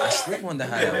 I still wonder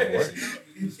how that would work.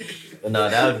 But no,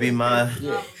 that would be my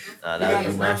that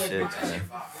would be my shit, man.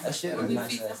 That shit would be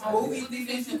nice.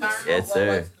 Yes,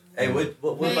 sir. Hey, what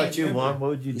about you, Juan? What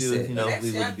would you do if, you know,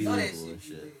 we would be legal and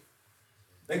shit?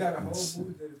 They got a whole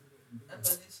movie.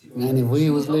 Man, if weed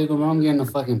was legal, bro, I'm getting a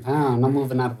fucking pound. I'm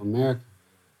moving out of America.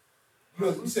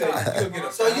 Look, you said you'll get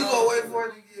a So you gonna wait for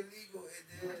it to get legal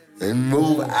and then They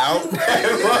move out.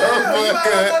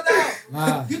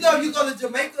 Wow. you know you go to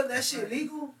Jamaica, that shit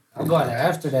legal? I'm going to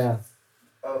Amsterdam.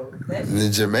 Oh, The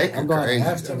Jamaica I'm going to crazy.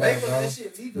 Amsterdam, Jamaica, bro. that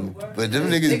shit legal, bro. But them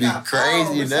They niggas be got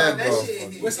crazy in power, that, that bro.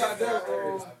 shit. What's out there,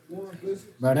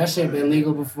 Bro, that shit been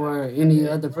legal before any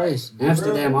other place.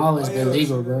 Amsterdam always been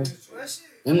legal, bro. That shit.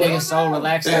 Them niggas so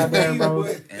relaxed out there, bro.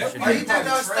 You just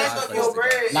don't stack up your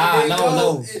bread. Nah,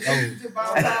 no.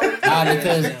 Nah,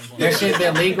 because their shit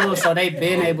been legal, so they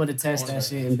been able to test that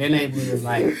shit and been able to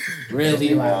like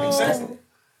really like.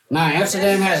 Nah,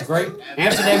 Amsterdam has great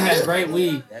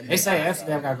weed. They say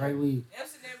Amsterdam got great weed.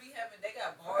 Amsterdam be having, they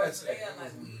got bars, they got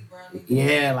like weed brownies.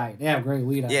 Yeah, like they have great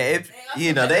weed. Yeah,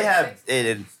 they have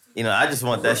it. I just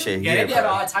want that shit here. Yeah, they have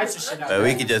all types of shit out there. But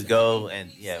we could just go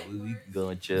and we can go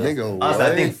and chill. Nigga, Also, I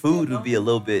what? think food would be a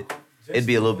little bit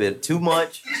too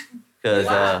much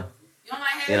because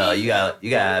you gotta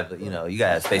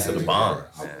have space for the bomb.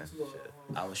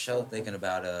 I was sure thinking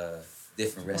about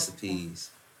different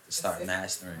recipes to start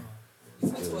mastering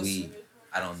the weed.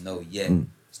 I don't know yet.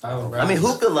 I mean,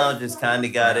 hookah lounges kind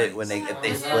of got it if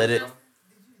they split it.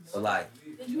 But like,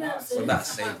 what about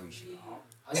savory shit?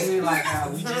 I mean, like how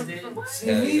we just did.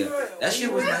 Hell yeah. That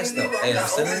shit was nice though. Hey, I'm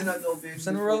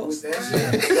cinnamon rolls.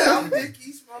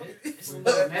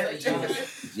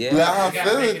 Yeah. Like, how I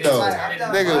feel it though.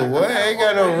 Nigga, what? I ain't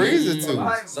got no reason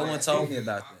to. Someone told me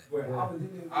about that.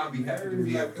 I'll be happy to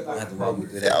be able I have to walk me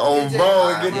through that. Oh,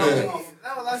 bro, get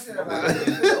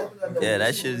the. Yeah,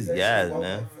 that shit is gas,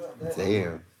 man.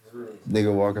 Damn.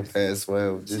 Nigga walking past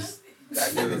 12, just.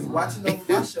 Watching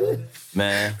over my shoulder.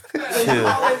 Man, chill.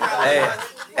 Hey,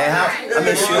 how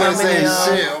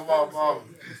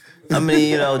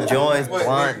many joints,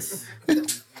 blunts,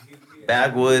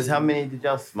 backwoods? How many did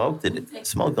y'all smoke today?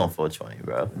 Smoked on 420,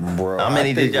 bro. Bro, How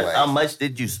much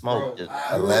did you smoke?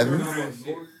 11.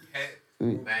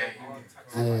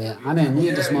 Yeah, I didn't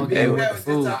need to smoke it with the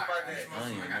food.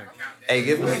 Hey,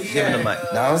 give him the mic.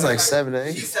 Nah, I was like 7 or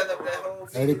 8.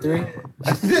 33.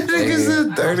 Nigga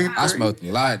said 33. I smoked a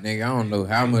lot, nigga. I don't know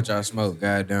how much I smoked,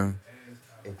 goddamn.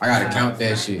 I gotta count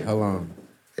that shit. Hold on.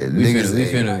 We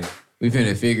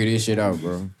finna figure this shit out,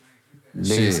 bro.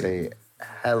 Niggas say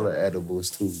hella edibles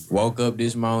too. Woke up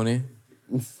this morning,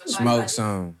 smoked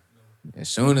some. As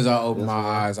soon as I opened my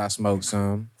eyes, I smoked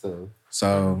some.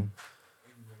 So,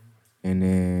 and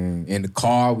then in the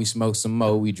car, we smoked some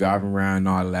more. We driving around and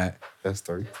all that. That's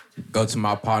 3. Go to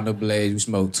my partner Blaze, we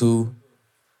smoked 2.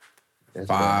 That's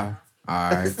 5.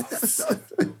 All right.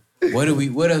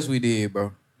 What else we did,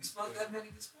 bro? You smoked that many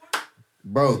this morning?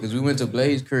 Bro, because we went to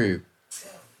Blaze's crib.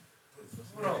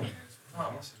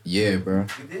 Yeah, bro.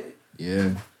 You did?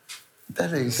 Yeah.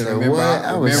 That nigga said Remember, what?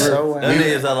 I was so Them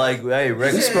niggas are like, hey,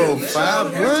 Rex. You smoked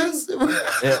 5 blunts? You sure,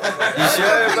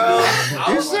 bro?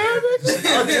 You sure,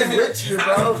 nigga? I'm just with you,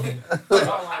 bro.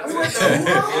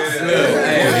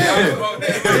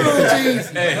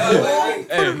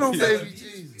 Put no baby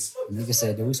Jesus. Nigga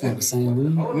said, "Did we smoke the same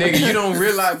weed?" Nigga, you don't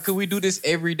realize, could we do this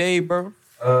every day, bro?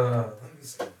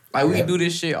 Like, we do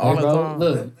this shit all the time.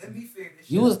 Look,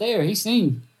 you was there. He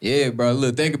seen you. Yeah, bro.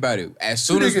 Look, think about it. As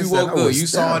soon as we woke up, you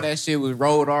saw that shit was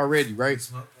rolled already, right?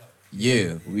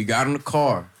 Yeah. We got in the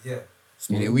car. Yeah.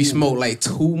 And then we smoked like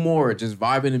 2 more, just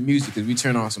vibing to music, because we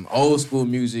turned on some old school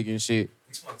music and shit.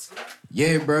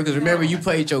 Yeah, bro, because remember, you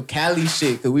played your Cali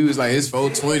shit, because we was like, it's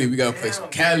 420, we got to play some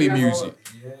Cali music.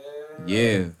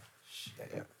 Yeah.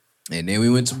 And then we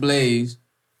went to Blaze.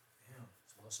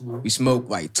 We smoked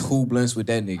like 2 blunts with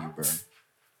that nigga, bro.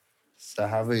 So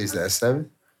how many is that?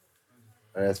 7?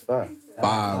 Or that's 5?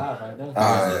 5.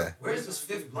 Yeah. Where's this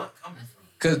 5th blunt coming from?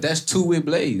 Because that's 2 with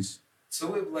Blaze. 2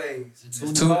 with Blaze.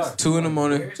 2 in the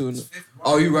morning. 2 in the...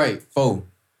 Oh, you right. 4.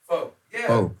 4. Yeah.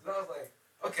 4. I was like,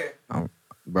 okay.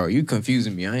 Bro, you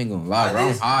confusing me. I ain't gonna lie, bro.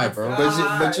 I'm high, bro.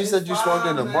 But you said you smoked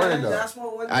in the morning, though.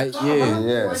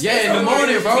 Yeah, Yeah. in the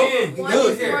morning, bro.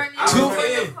 Look, 2.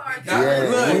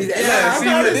 Yeah, see,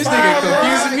 look, this nigga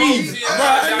confusing me. I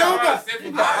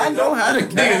know how to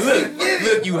Nigga,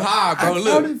 look, you high, bro.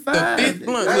 Look, the 5th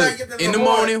blunt. Look, in the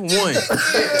morning, 1. 2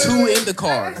 in the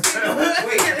car.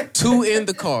 2 in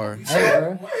the car. Hey,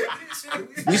 bro.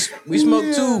 We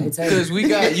smoked 2 because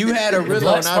you had a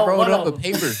Rizzo and I rolled up a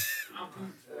paper.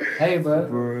 Hey,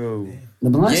 bro. The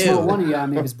blunt smoke one of y'all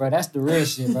niggas, bro. That's the real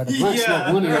shit, bro. The blunt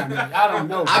smoke one of y'all niggas. Y'all don't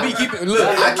know, bro.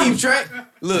 I keep track.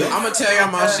 Look, I'm gonna tell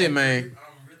y'all my shit, man.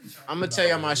 I'm gonna tell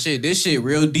y'all my shit. This shit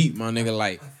real deep, my nigga.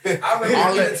 Like,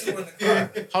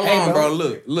 hold on, bro.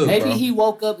 Look, Maybe bro. he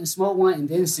woke up and smoked one and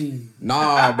then see you.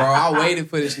 Nah, bro. I waited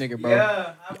for this nigga, bro.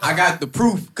 I got the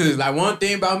proof. Cause like one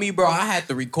thing about me, bro, I had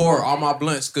to record all my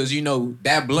blunts. Cause you know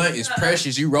that blunt is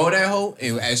precious. You roll that hoe,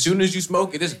 and as soon as you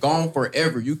smoke it, it's gone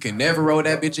forever. You can never roll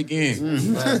that bitch again.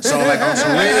 So like on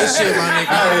some real shit, my nigga.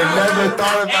 I had never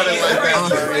thought about it like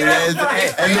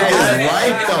that. And it's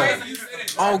right though.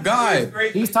 Oh God,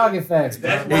 he's talking facts, bro.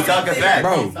 He's talking facts.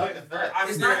 Bro. It's not the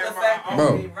fact that he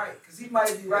ain't right. Because He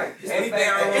might be right. Anything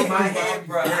I in my head,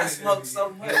 bro. I smoked so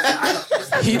much.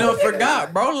 He done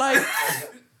forgot, bro. Like,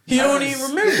 he don't even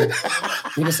remember.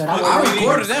 Nigga said, I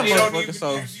recorded that motherfucker,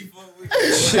 so.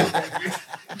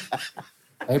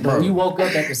 Hey, bro, you woke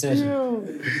up at the session.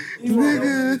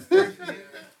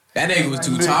 That nigga was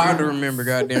too tired to remember,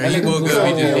 goddamn. He woke up,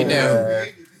 he just hit down.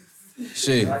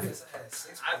 Shit.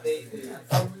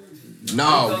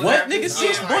 No, what, nigga?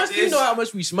 6 blunts? You know how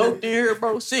much we smoked in here,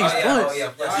 bro? 6 blunts.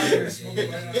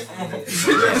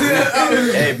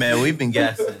 Hey, man, we've been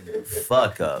gassing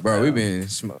fuck up. Bro, we been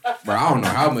smoking. Bro, I don't know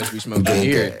how much we smoked in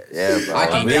here. Yeah, bro. I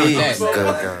can count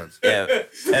that. Yeah.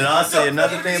 And also,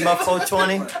 another thing about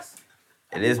 420,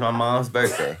 it is my mom's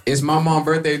birthday. It's my mom's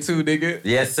birthday too, nigga.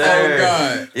 Yes, sir. Oh,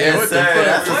 God. Yes, Hey, what sir. the fuck?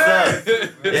 That's what's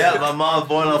up. Yeah, my mom's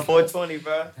born on 420,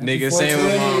 bro. Nigga, same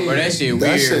with mom, bro. That shit weird,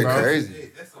 That shit bro. crazy.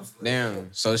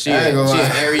 Damn. So she I ain't gonna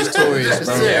lie. Aries Taurus,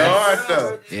 bro. That shit hard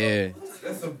though. Yeah.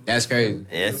 That's crazy.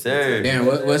 Yes, sir. Damn,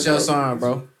 what's your sign,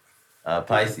 bro?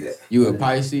 Pisces. You a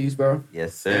Pisces, bro?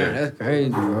 Yes, Damn, sir. that's crazy,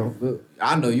 bro. Look,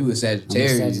 I know you a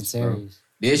Sagittarius. Bro.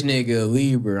 This nigga a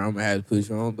Libra. I'm gonna have to put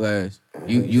you on blast.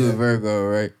 You a Virgo,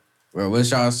 right? Bro, what's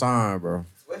y'all sign, bro?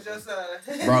 What's your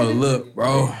sign? Bro, look,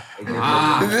 bro.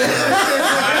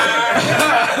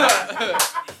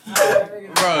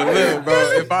 Bro, look,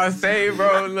 bro. If I say,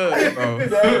 bro, look, bro.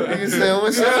 Nigga said,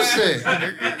 what's your shit?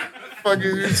 Fuck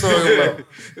is you talking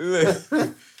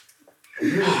about?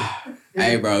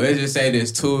 Hey, bro, let's just say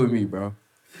there's 2 of me, bro.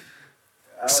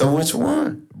 So which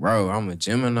one? Bro, I'm a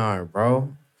Gemini,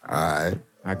 bro. Alright.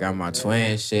 I got my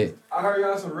twin shit. I heard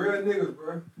y'all some real niggas,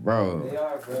 bro. Bro. They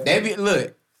are, bro. They be,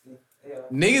 look,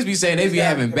 niggas be saying they be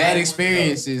having bad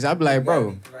experiences. I be like,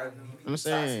 bro, I'm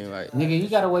saying, like, Nigga, you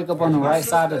gotta wake up on the right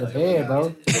side of the bed,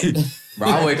 bro. bro,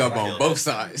 I wake up on both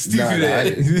sides. Nah,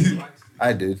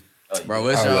 I did. Bro,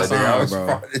 what's your sign,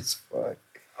 bro? Fuck.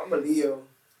 I'm a Leo.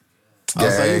 Oh,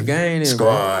 so you gang in, bro.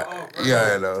 Squad.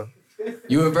 Yeah, I know.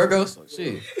 You a Virgo? So,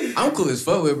 shit. I'm cool as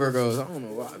fuck with Virgos. I don't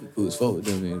know why I'm cool as fuck with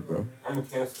them niggas, bro. I'm a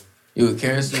Cancer. You a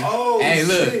Cancer? Oh, hey,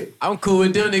 look, shit. I'm cool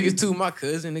with them niggas too. My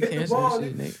cousin the Cancer and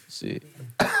shit, nigga. Shit.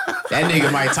 That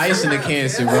nigga Mike Tyson the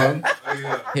Cancer, bro.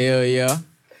 Hell yeah.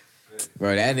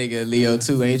 Bro, that nigga Leo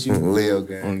too, ain't you? Leo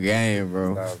gang. On game,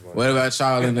 bro. What about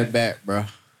y'all in the back, bro?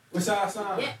 What's y'all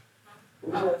sign? Yeah.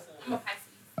 I'm a Pisces.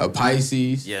 A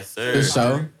Pisces? Yes, sir. For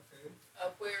sure.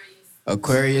 Aquarius.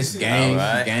 Aquarius, gang,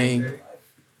 Alright. gang.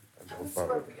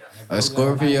 A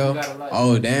Scorpio?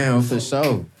 Oh, damn, for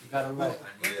sure.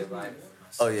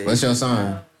 Oh, yeah. What's your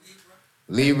sign?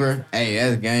 Libra? Hey,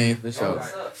 that's gang for sure.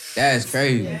 That's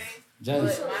crazy.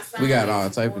 We got all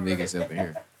type of niggas up in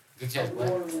here.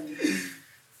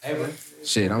 Hey, bro.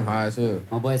 Shit, I'm high as hell.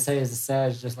 My boy say it's a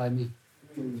Sag just like me.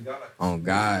 On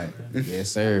God.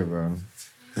 Yes, sir, bro.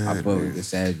 I fuck with the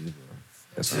Savages, bro.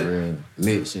 That's some real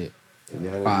lit shit.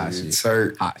 Pie shit.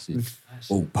 Turd. Hot shit.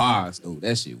 Oh, pies, though.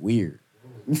 That shit weird.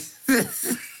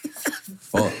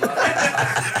 Fuck.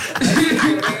 Fuck.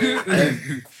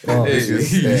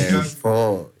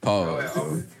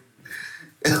 Pause.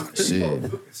 Bro.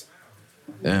 Shit.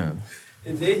 Damn.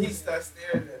 And then he starts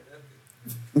staring at them.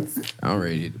 I'm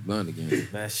ready to hit the blunt again.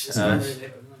 Man,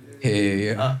 Hell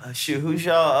yeah. shoot, who's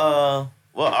y'all,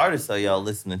 what artists are y'all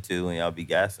listening to when y'all be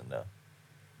gassing, though?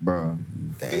 Bro.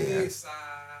 Damn.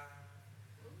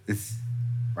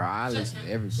 Bro, I listen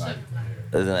to everybody.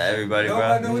 Listen to everybody, bro.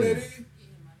 Nobody know what that is?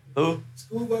 Who?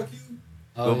 Schoolboy Q?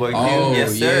 Schoolboy Q? Oh,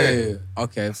 Yes, sir. yeah.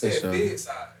 Okay, for Said sure. Fed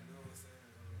side. You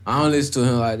know what I don't listen to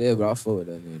him like that, but I fuck with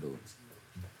that nigga, though.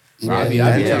 Bro, I be that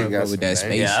trying nigga to got fuck with that some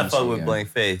space. Yeah, I and fuck shit, with yeah. Blank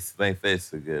Face. Blank Face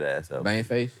is a good ass album. Bang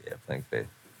face? Yeah, Blank Face.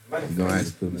 You gonna have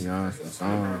to put me on some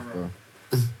songs, bro.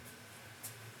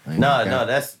 I ain't No, got- no,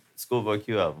 that's Schoolboy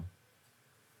Q album.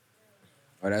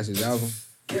 Oh, that's his album?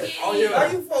 Oh, yeah. Why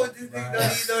you fuck with this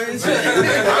nigga? Don't even know his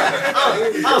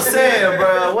shit. I'm saying,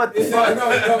 bro, what the I'm fuck? saying?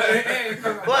 No,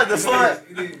 What the fuck?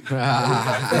 it is. Hey,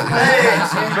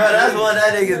 bro, that's one of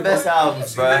that nigga's best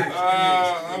albums, bro.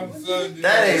 I'm so dead.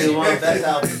 That nigga's one of the best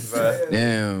albums, bro.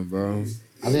 Damn, bro.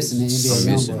 I listen to I'm NBA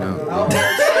missing Youngboy. out.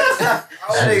 That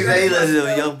nigga say he listens to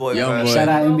Young Boy, Young bro. boy. Shout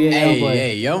out NBA Hey, Youngboy.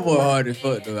 hey, young boy hard as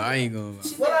fuck, though. I ain't gonna lie.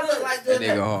 What I look like That doing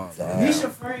nigga hard, bro. He's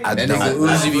your friend. I That don't. nigga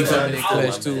Uzi be coming in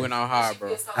clutch, too, when I'm high,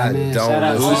 bro. I Man, don't shout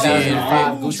out listen Uzi to and Gucci,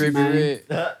 Red, Gucci, Trippy man.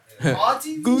 Red. All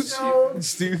TV shows.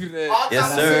 Stupid all ass. Yes,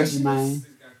 kinds sir. of shit. Man.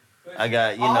 I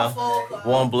got, you know,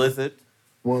 Warm Blizzard.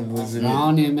 One was it? No, I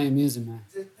don't even make music, man.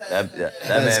 That That's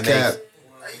man cap. makes.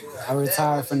 I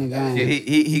retired from the game.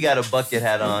 He got a bucket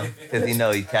hat on because he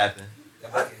know he capping.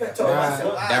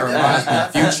 That reminds me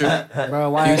of Future.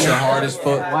 Bro, why Future hard as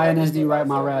fuck. Why NSD write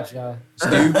my raps, y'all?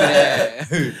 Stupid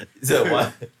ass. So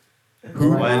what?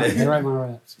 They write my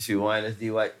raps. She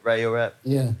YNSD write your rap?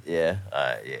 Yeah. Yeah. All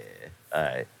right. Yeah. All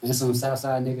right. And some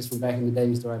Southside niggas from back in the day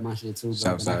used to write my shit too, bro.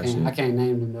 Southside shit. I can't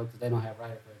name them though because they don't have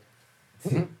writer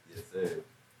credit. Yes, sir.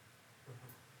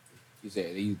 You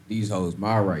said these hoes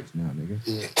my rights now, nigga.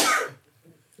 Yeah.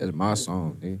 That's my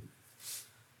song, nigga.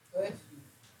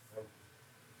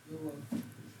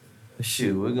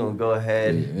 Shoot, we're gonna go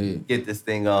ahead and get this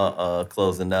thing all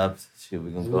closing up. Shoot,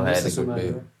 we're gonna go ahead and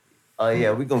go. Oh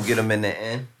yeah, we're gonna get them in the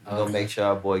end. We're gonna make sure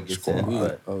our boy gets in,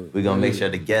 but we're gonna make sure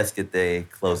the guests get their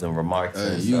closing remarks.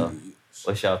 So,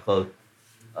 what's y'all close?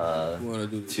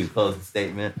 Closing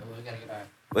statement.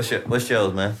 What's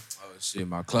yours, man? Oh shit,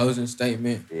 my closing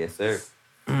statement. Yes, sir.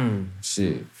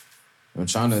 Shit, I'm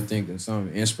trying to think of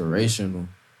something inspirational,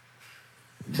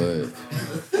 but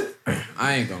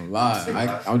I ain't gonna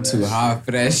lie, I'm too high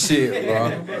for that shit,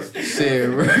 bro.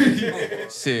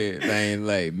 Shit, man,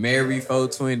 like Mary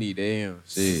 420, damn,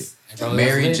 shit.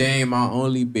 Mary Jane, my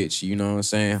only bitch, you know what I'm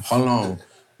saying? Hold on.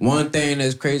 One thing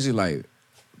that's crazy, like,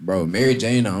 bro, Mary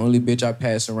Jane, the only bitch I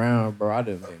pass around, bro. I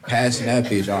done been passing that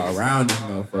bitch all around this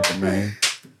motherfucker, man.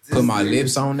 Put my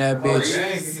lips on that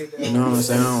bitch. You know what I'm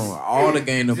saying? All the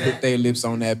gang to put their lips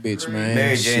on that bitch, man.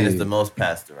 Mary Jane is the most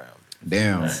passed around.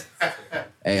 Damn.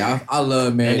 Hey, I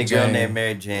love Mary Jane. Any girl named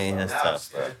Mary Jane, that's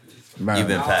tough, bro. You've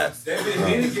been passed.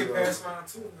 They get passed around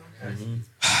too, man.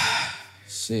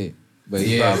 Shit. But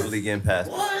yeah. Probably getting passed.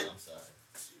 What?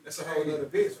 That's a whole other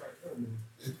bitch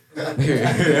right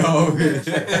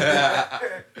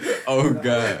Oh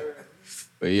God.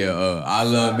 But yeah, I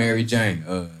love Mary Jane.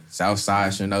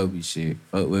 Southside Shinobi shit.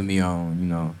 Fuck with me on, you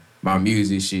know, my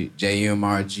music shit.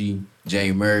 JMRG,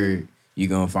 J Murd. You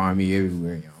gonna find me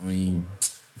everywhere. You know what I mean?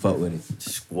 Fuck with it.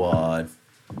 Squad.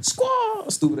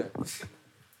 Stupid.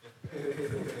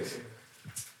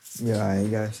 Yeah, I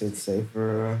ain't got shit to say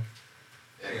for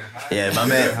Yeah, my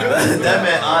man, that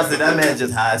man, honestly, that man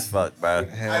just high as fuck, bro.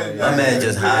 My man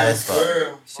just high as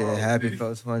fuck. Shit, happy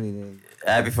 420 then.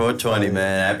 Happy 420,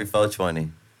 man. Happy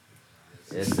 420.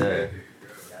 Yes, sir.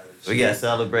 We gotta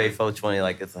celebrate 420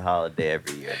 like it's a holiday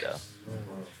every year, though.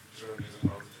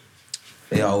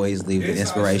 They always leave the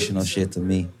inspirational shit to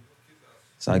me.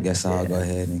 So I guess I'll go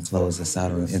ahead and close this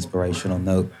out on an inspirational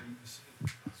note.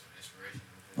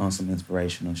 On some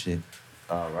inspirational shit.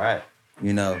 All right.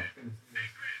 You know,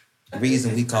 the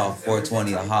reason we call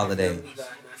 420 a holiday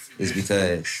is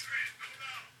because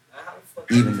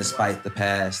even despite the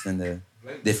past and the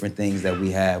different things that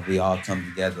we have, we all come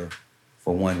together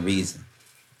for one reason.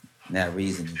 And that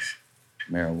reason is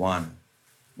marijuana,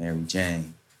 Mary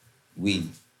Jane,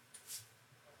 weed.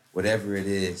 Whatever it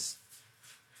is,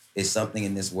 it's something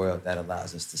in this world that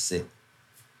allows us to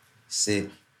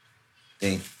sit,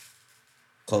 think,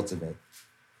 cultivate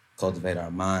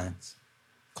our minds,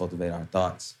 cultivate our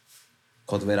thoughts,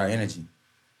 cultivate our energy,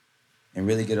 and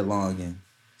really get along and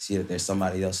see that there's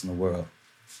somebody else in the world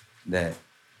that,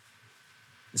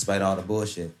 despite all the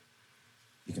bullshit,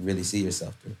 you can really see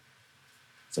yourself through.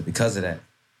 So because of that,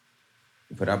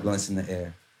 we put our blunts in the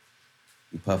air,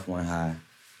 we puff one high,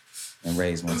 and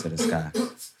raise one to the sky.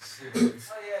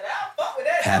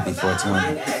 Happy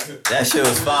 420. That shit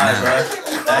was fire, bro.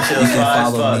 That shit was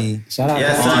fire. You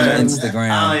can follow me on Instagram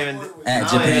at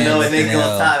Japan.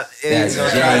 That's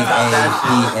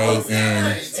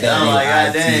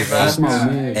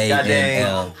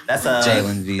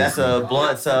JAPANWANL. That's a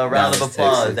blunt round of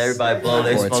applause. Everybody blow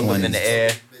their smoke up in the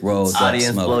air.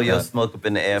 Audience, blow your smoke up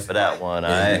in the air for that one,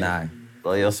 all right?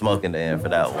 Blow your smoke in the air for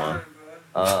that one.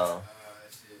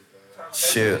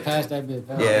 Shoot. Pass that bit.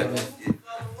 Yeah.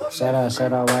 Shout out,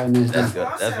 YNSD. That's good.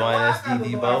 That's YNSD,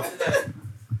 Debo.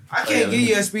 I can't give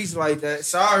you a speech like that.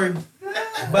 Sorry.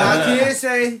 But I can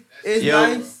say it's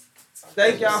nice.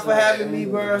 Thank y'all for having me,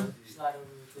 bro.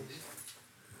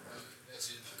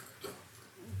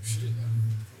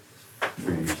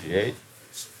 Appreciate.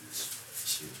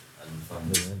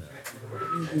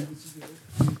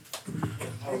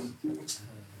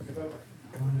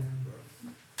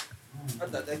 I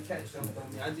thought that cat jumped on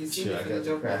me. I just seen Sure, it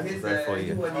jump on his right ass. for He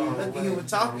you. wasn't even looking. He was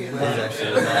talking. It I took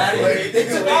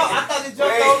thought it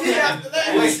jumped on me after that.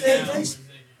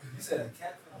 You said a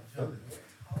cat?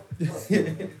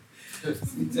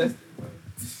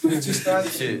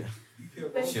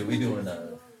 Shit, we doing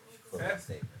closing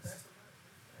statements.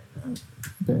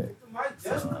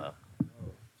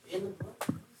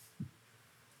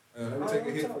 Let me take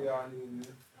a hit for y'all, niggas, man.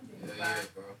 Yeah,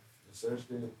 bro. Search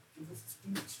it.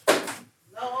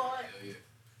 Lord.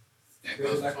 That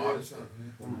goes like all the time,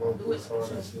 man.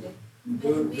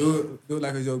 Do it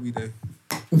like a Joey day.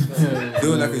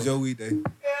 Do it like a Joey day.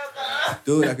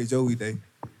 Do it like a Joey day.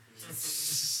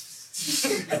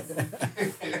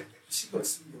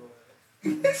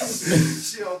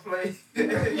 She don't play. You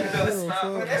know,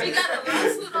 stop. She got a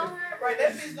lawsuit on her. Right,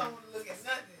 that bitch don't want to look at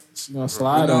nothing. She gonna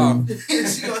slide on you. I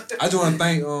just want to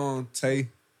thank Tay,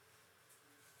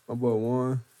 my boy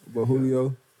Juan, my boy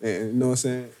Julio, and you know what I'm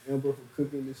saying, Amber for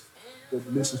cooking this the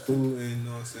delicious food, and you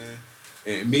know what I'm saying,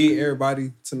 and me,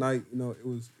 everybody tonight. You know, it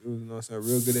was you know what I'm saying, a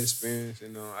real good experience. You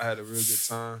know, I had a real good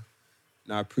time,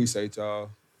 and I appreciate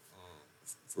y'all.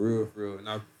 For real. And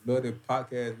I love the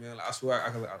podcast, man. Like, I swear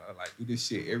I like do this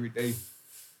shit every day.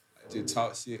 Like, just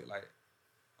talk shit. Like,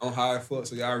 I'm high as fuck,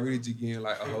 so y'all really just getting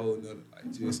like a whole nother, like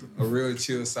just a real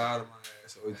chill side of my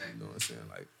ass. So it's just, you know what I'm saying?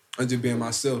 Like, I'm just being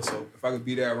myself. So if I could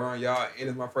be there around y'all, and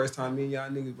it's my first time meeting y'all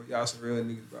niggas, but y'all some real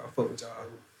niggas, bro. I fuck with y'all.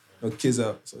 No kids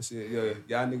up. So shit, yeah,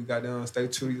 y'all niggas goddamn stay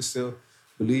true to yourself.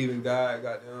 Believe in God,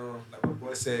 goddamn. Like my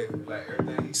boy said, like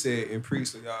everything he said and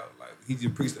preached to y'all, like he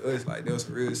just preached to us, like that was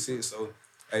some real shit. So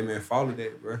hey man, follow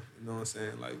that, bro. You know what I'm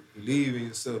saying? Like, believe in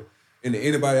yourself. And to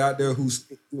anybody out there who's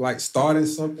like starting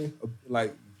something,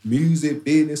 like music,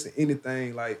 business, or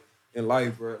anything like in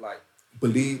life, bro, like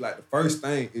believe. Like the first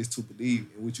thing is to believe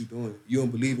in what you're doing. You don't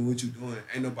believe in what you're doing,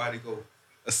 ain't nobody go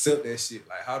accept that shit.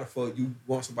 Like how the fuck you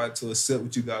want somebody to accept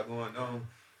what you got going on,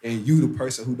 and you the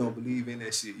person who don't believe in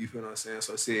that shit. You feel what I'm saying?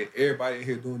 So said everybody in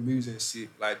here doing music and shit,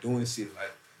 like doing shit,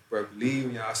 like bro, believe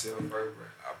in yourself first, bro.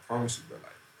 I promise you, bro.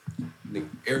 Like. Nigga,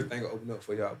 everything will open up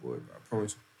for y'all, boy, bro. I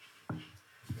promise you.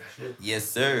 Yes,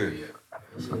 sir.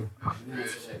 Shit,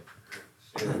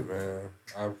 man.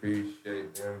 I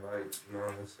appreciate the invite, you know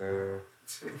what I'm saying?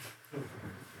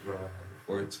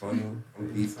 420. I'm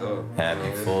geeked up.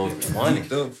 Happy 420.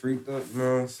 Geeked up, freaked up, you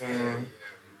know what I'm saying?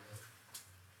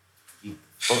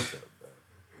 Fuck up, bro.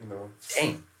 You know.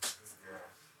 Damn.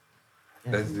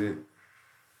 That's it.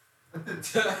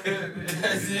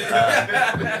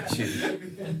 Shoot.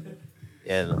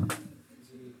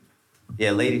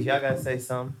 Yeah, ladies, y'all gotta say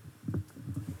something.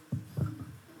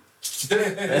 I ain't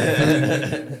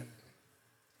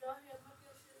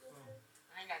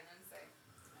got nothing to say.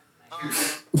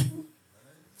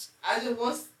 I just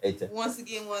once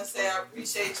again want to say I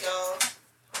appreciate y'all.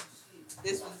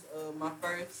 This was my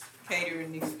first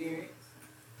catering experience.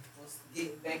 Was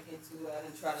getting back into it. I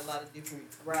done tried a lot of different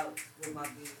routes with my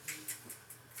business.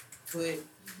 But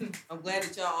I'm glad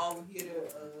that y'all all were here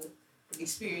to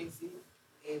experience it.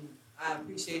 And I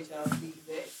appreciate y'all's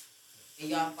feedback. And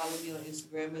y'all follow me on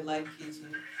Instagram at Life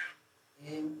Kitchen.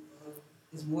 And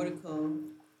there's more to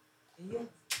come. And yeah.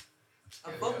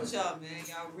 I fuck with y'all, man.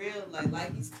 Y'all real,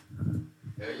 like he's.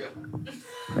 There you go.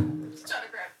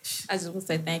 I just want to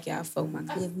say thank y'all for my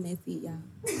clip message, y'all.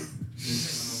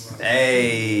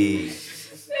 Hey.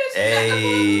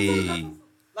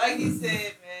 Like he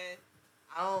said, man,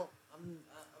 I'm a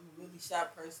really shy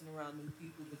person around new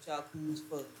people, but y'all cool as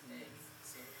fuck, man.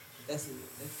 So that's it.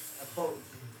 I fuck with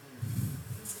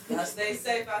you. Y'all stay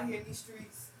safe out here in these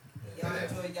streets. Y'all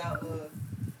enjoy y'all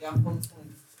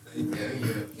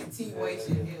 420.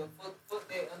 Continuation here. Fuck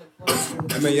that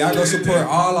unemployment. I mean, y'all go support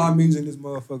all our music in this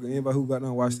motherfucker. Anybody who got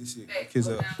nothing watch this shit. Kids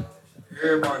up.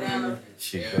 Everybody.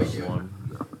 Shit goes on.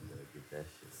 Get that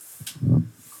shit.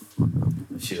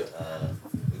 Shoot,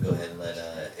 we go ahead and let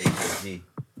AKG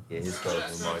get his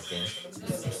closing remark in.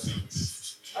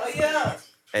 Oh yeah.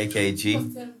 AKG.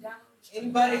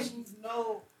 Anybody who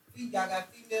know, y'all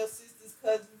got female sisters,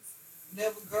 cousins,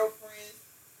 never girlfriends.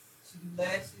 She do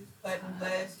lashes, platinum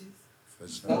lashes. For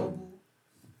sure. Global.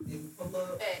 They pull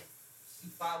up. She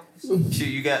follow the shit. Shoot,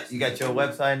 you got your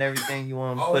website and everything you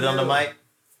want to put on the mic?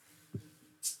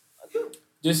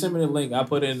 Just send me the link. I'll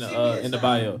put it in the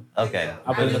bio. Okay.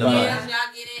 I'll put it in the bio. Y'all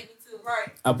get it, me too.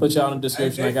 Right. I'll put y'all in the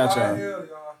description. I got y'all.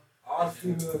 All the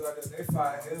females out there, they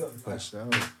fire hell. For sure.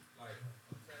 Like,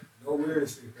 no weird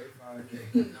shit. They fire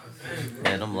hell.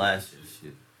 Man, them lashes,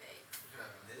 shit.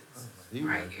 You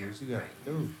gotta do what you gotta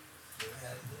do.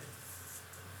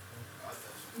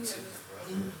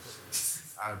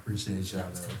 I appreciate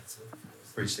y'all though.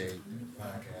 Appreciate the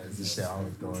podcast. This shit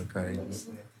always going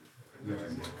crazy.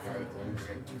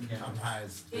 I'm high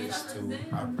as a bitch too.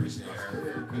 I appreciate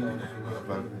her. You know that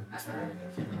motherfucker.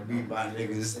 We my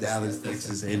niggas, Dallas,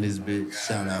 Texas, in this bitch.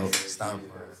 Shout out. Stop.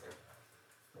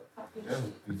 Yeah,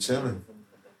 we chilling.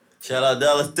 Shout out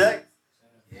Dallas Tech.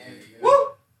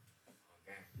 Woo!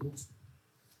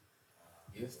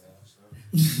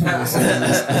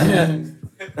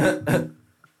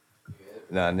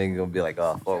 Nah, nigga gonna be like,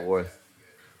 oh, Fort Worth.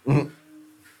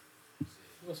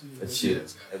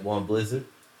 Shit. At One Blizzard.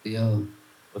 Yo.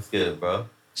 What's good, bro?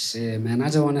 Shit, man. I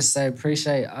just want to say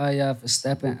appreciate all y'all for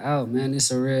stepping out, man.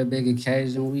 It's a real big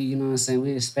occasion. We, you know what I'm saying,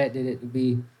 we expected it to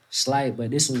be slight,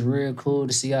 but this was real cool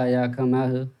to see all y'all come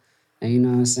out here. And you know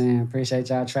what I'm saying? Appreciate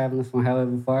y'all traveling from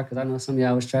however far, because I know some of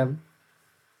y'all was traveling.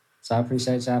 So I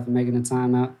appreciate y'all for making the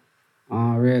time out.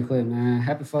 Real quick, man.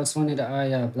 Happy 420 to all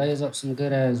y'all. Blaze up some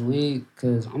good ass weed,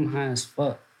 because I'm high as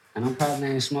fuck. And I'm probably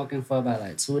ain't smoking for about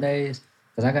like 2 days,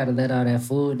 because I got to let all that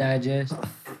food digest.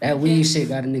 That weed shit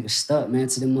got a nigga stuck, man,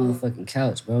 to the motherfucking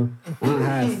couch, bro. I'm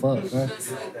high as fuck, bro.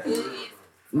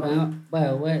 Man,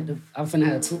 but what? I'm finna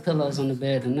have 2 pillows on the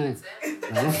bed tonight.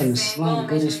 Like, I'm finna slump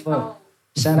good as fuck.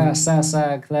 Shout out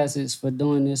Southside Classics for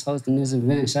doing this, hosting this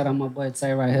event. Shout out my boy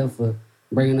Tay right here for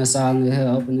bringing us all in here,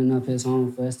 opening up his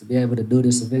home for us to be able to do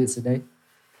this event today.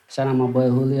 Shout out my boy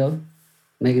Julio,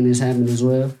 making this happen as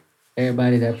well.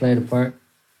 Everybody that played a part.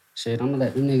 Shit, I'm gonna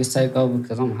let them niggas take over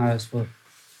because I'm high as fuck.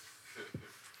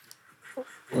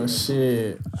 Well,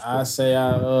 shit, I say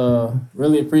I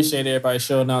really appreciate everybody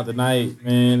showing out tonight,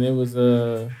 man. It was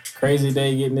a crazy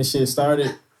day getting this shit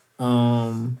started.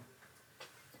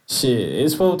 Shit,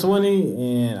 it's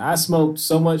 420, and I smoked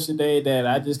so much today that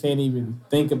I just can't even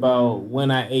think about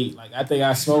when I ate. Like, I think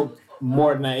I smoked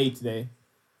more than I ate today.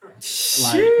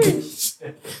 Like,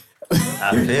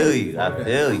 I feel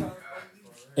you.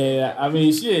 And I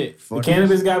mean, shit, the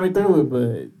cannabis got me through it,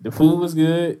 but the food was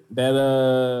good.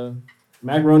 That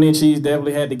macaroni and cheese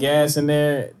definitely had the gas in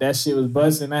there. That shit was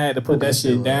busting. I had to put that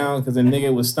shit down because the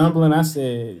nigga was stumbling. I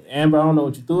said, Amber, I don't know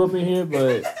what you threw up in here,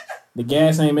 but the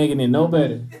gas ain't making it no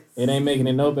better. It ain't making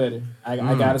it no better. I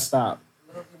gotta stop.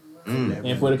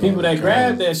 And for the people that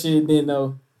grabbed that shit, didn't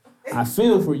know, I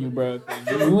feel for you, bro.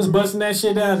 If you was busting that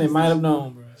shit down, they might have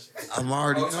known, bro. I'm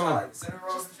already knowing.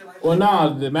 Well,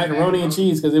 no, the macaroni and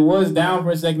cheese, because it was down for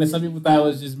a second, and some people thought it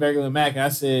was just regular mac. And I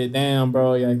said, damn,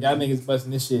 bro, y'all niggas busting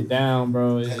this shit down,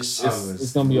 bro. It's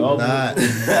going to be over with.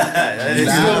 It's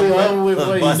going to be over with,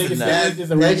 bro. You niggas say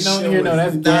just oregano in here? No,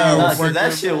 that's gas.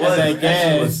 That shit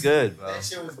was good, bro. That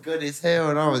shit was good as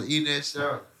hell, and I was eating that shit.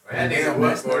 That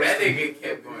nigga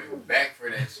kept going back for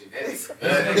that shit.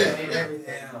 That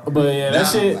nigga good. But yeah,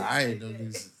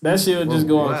 that shit was just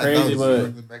going crazy.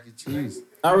 But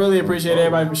I really appreciate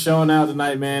everybody for showing out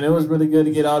tonight, man. It was really good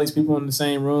to get all these people in the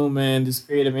same room, man. This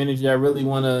creative energy. I really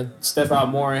want to step out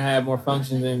more and have more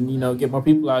functions and, get more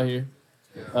people out here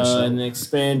and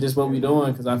expand just what we're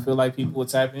doing, because I feel like people will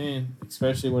tap in,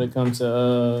 especially when it comes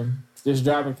to just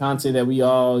driving content that we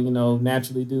all,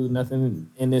 naturally do. Nothing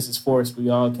in this is forced.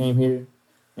 We all came here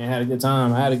and had a good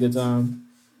time. I had a good time.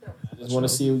 I just want to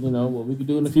see, what we could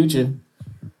do in the future.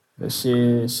 But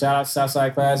shit, shout out to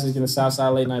Southside Classics and the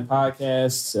Southside Late Night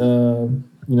Podcast.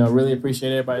 Really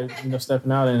appreciate everybody,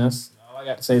 stepping out, and that's all I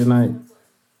got to say tonight.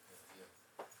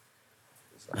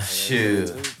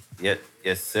 Shoot.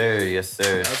 Yes, sir.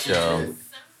 So,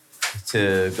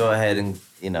 to go ahead and,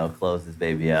 close this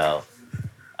baby out,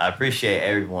 I appreciate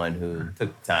everyone who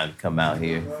took the time to come out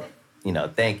here.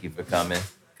 Thank you for coming,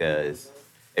 because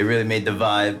it really made the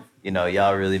vibe.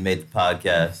 Y'all really made the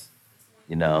podcast.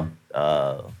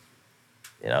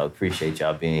 Appreciate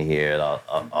y'all being here and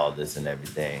all this and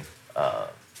everything.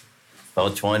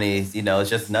 420, it's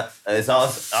just not. It's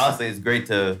also, honestly, it's great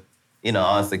to,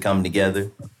 honestly come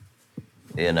together.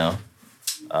 And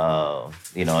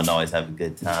always have a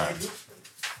good time.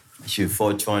 Shoot,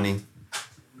 420.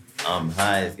 I'm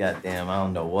high as goddamn, I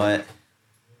don't know what.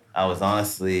 I wish I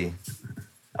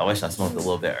smoked a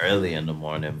little bit early in the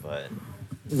morning, but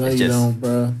no, you don't,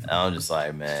 bro. I'm just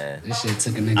like, man. This shit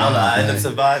took a nigga I ended up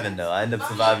surviving, though. I ended up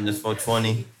surviving this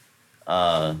 420.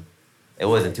 It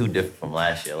wasn't too different from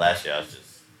last year. Last year,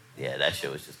 that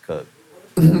shit was just cooked.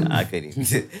 I couldn't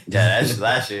even.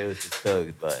 Last year it was just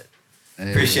cooked, but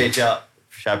appreciate y'all.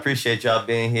 I appreciate y'all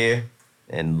being here.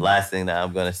 And last thing that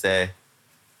I'm going to say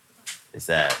is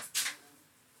that,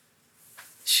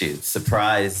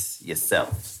 surprise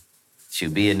yourself.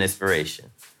 Be an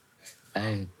inspiration.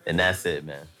 Hey. And that's it,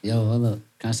 man. Yo, hold up.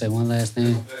 Can I say one last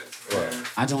thing?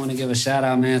 What? I just want to give a shout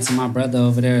out, man, to my brother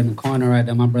over there in the corner right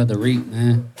there, my brother Reek,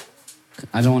 man.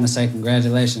 I just want to say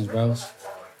congratulations, bro.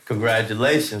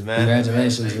 Congratulations, man.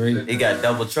 Congratulations, Reek. He got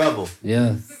double trouble.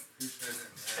 Yeah.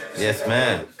 Yes,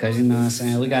 man. Cause you know what I'm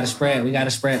saying? We gotta spread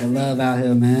the love out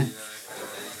here, man.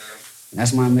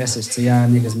 That's my message to y'all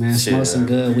niggas, man. Smoke some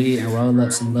good weed and roll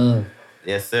up some love.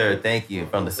 Yes, sir. Thank you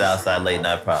from the Southside Late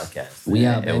Night Podcast. We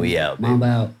out, baby. And we out, baby. Mamba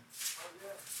out.